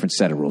by a different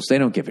set of rules. They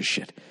don't give a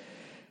shit.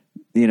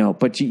 You know,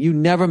 but you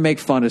never make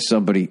fun of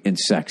somebody in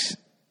sex,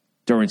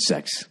 during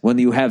sex, when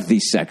you have the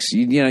sex.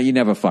 You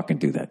never fucking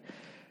do that.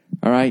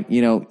 All right?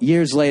 You know,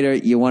 years later,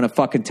 you want to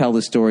fucking tell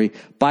the story.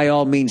 By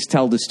all means,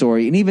 tell the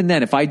story. And even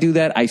then, if I do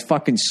that, I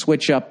fucking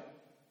switch up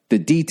the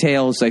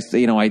details.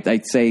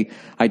 I'd say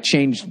I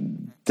changed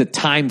the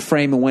time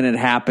frame of when it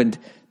happened.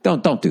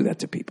 Don't do that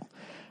to people.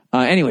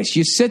 Anyways,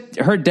 you sit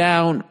her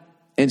down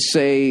and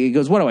say, he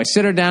goes, what do I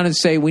sit her down and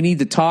say, we need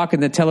to talk,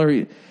 and then tell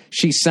her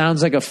she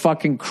sounds like a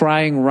fucking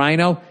crying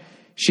rhino?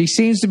 She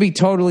seems to be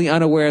totally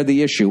unaware of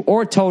the issue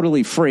or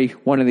totally free,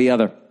 one or the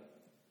other.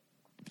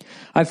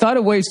 I thought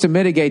of ways to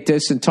mitigate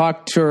this and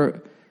talked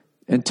her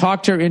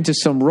into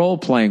some role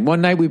playing.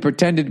 One night we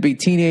pretended to be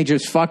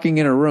teenagers fucking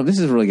in her room. This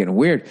is really getting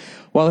weird.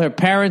 While her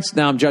parents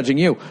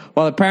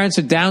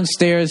are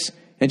downstairs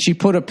and she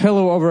put a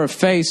pillow over her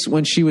face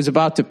when she was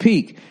about to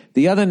peek.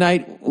 The other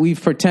night we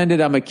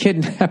pretended I'm a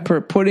kidnapper,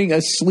 putting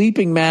a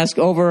sleeping mask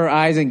over her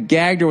eyes and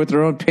gagged her with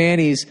her own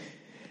panties.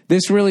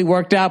 This really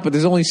worked out, but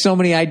there's only so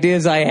many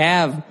ideas I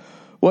have.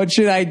 What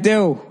should I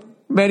do?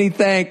 Many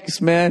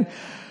thanks, man.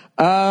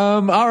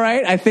 All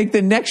right. I think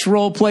the next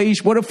role play,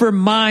 what if we're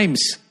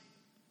mimes?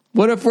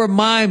 What if we're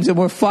mimes and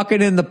we're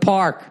fucking in the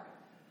park?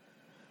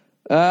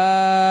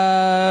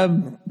 I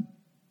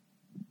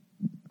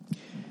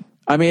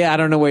mean, I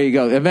don't know where you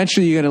go.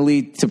 Eventually you're going to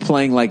lead to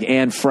playing like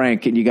Anne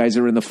Frank and you guys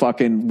are in the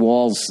fucking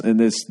walls and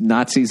there's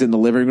Nazis in the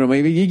living room.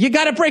 Maybe you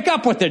got to break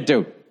up with her,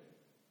 dude.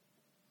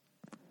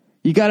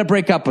 You got to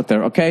break up with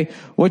her, okay?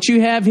 What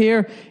you have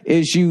here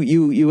is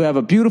you have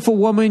a beautiful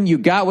woman. You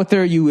got with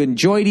her. You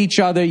enjoyed each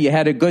other. You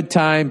had a good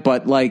time.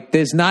 But, like,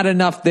 there's not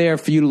enough there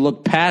for you to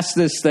look past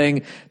this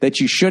thing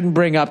that you shouldn't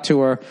bring up to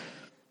her.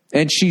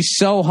 And she's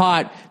so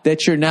hot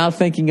that you're now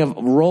thinking of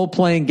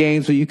role-playing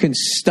games where you can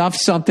stuff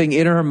something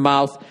in her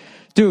mouth.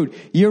 Dude,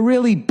 you're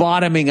really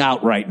bottoming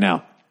out right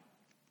now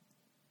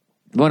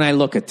when I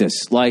look at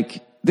this.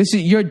 Like,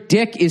 your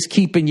dick is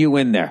keeping you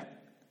in there.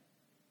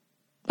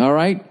 All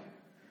right?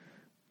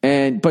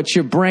 But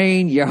your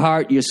brain, your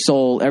heart, your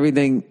soul,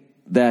 everything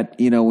that,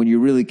 when you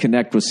really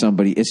connect with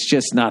somebody, it's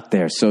just not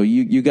there. So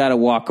you got to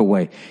walk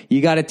away.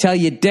 You got to tell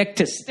your dick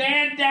to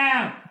stand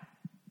down.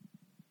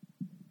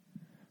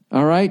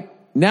 All right?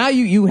 Now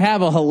you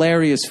have a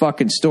hilarious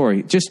fucking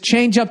story. Just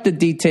change up the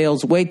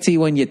details. Wait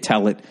till when you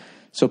tell it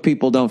so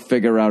people don't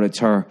figure out it's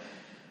her.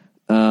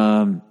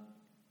 But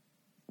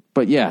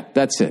yeah,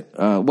 that's it.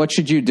 What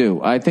should you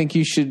do? I think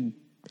you should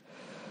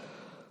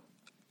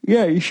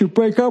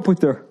break up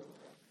with her.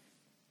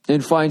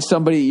 And find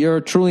somebody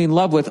you're truly in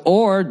love with,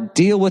 or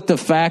deal with the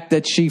fact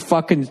that she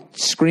fucking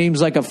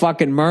screams like a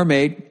fucking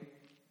mermaid,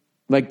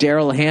 like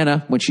Daryl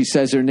Hannah when she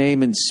says her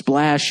name in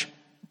Splash.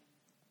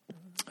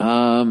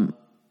 Other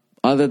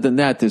than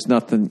that, there's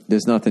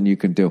nothing you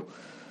can do.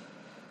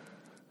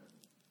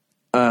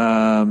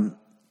 Yeah,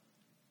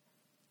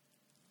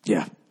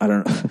 I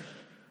don't know.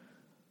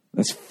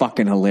 That's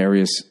fucking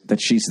hilarious that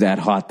she's that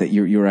hot that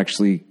you're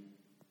actually.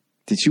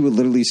 That you were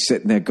literally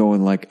sitting there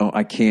going like, oh,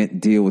 I can't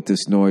deal with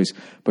this noise,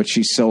 but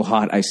she's so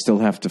hot, I still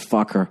have to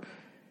fuck her.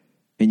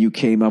 And you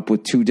came up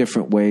with two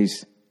different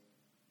ways.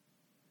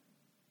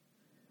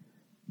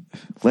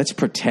 Let's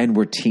pretend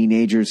we're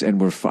teenagers and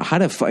we're how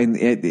to find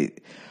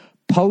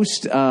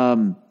post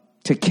To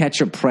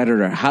Catch a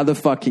Predator. How the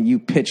fuck can you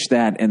pitch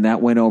that and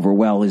that went over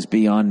well is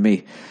beyond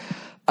me.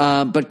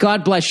 But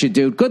God bless you,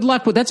 dude. Good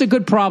luck with that's a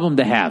good problem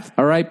to have.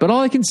 All right. But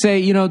all I can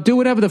say, do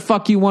whatever the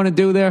fuck you want to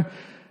do there.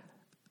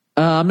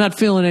 I'm not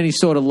feeling any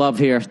sort of love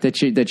here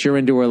that you're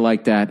into her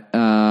like that.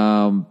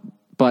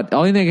 But the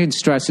only thing I can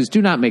stress is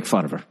do not make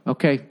fun of her.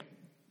 Okay.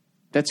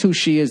 That's who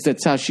she is.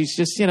 That's how she's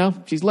just,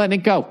 she's letting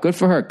it go. Good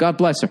for her. God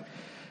bless her.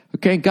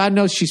 Okay. God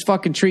knows she's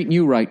fucking treating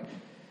you right.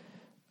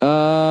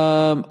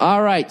 All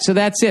right. So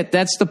that's it.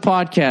 That's the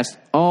podcast.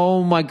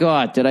 Oh my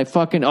God. Did I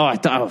fucking,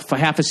 for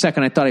half a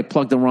second, I thought I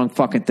plugged the wrong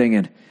fucking thing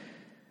in.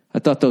 I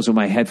thought those were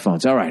my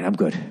headphones. All right. I'm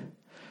good.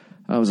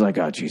 I was like,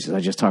 oh, Jesus, I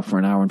just talked for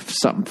an hour and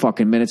something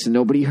fucking minutes and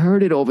nobody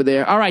heard it over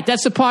there. All right,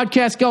 that's the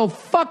podcast. Go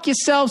fuck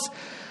yourselves.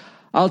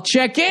 I'll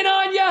check in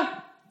on you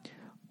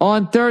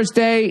on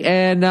Thursday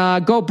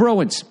and go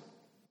Bruins.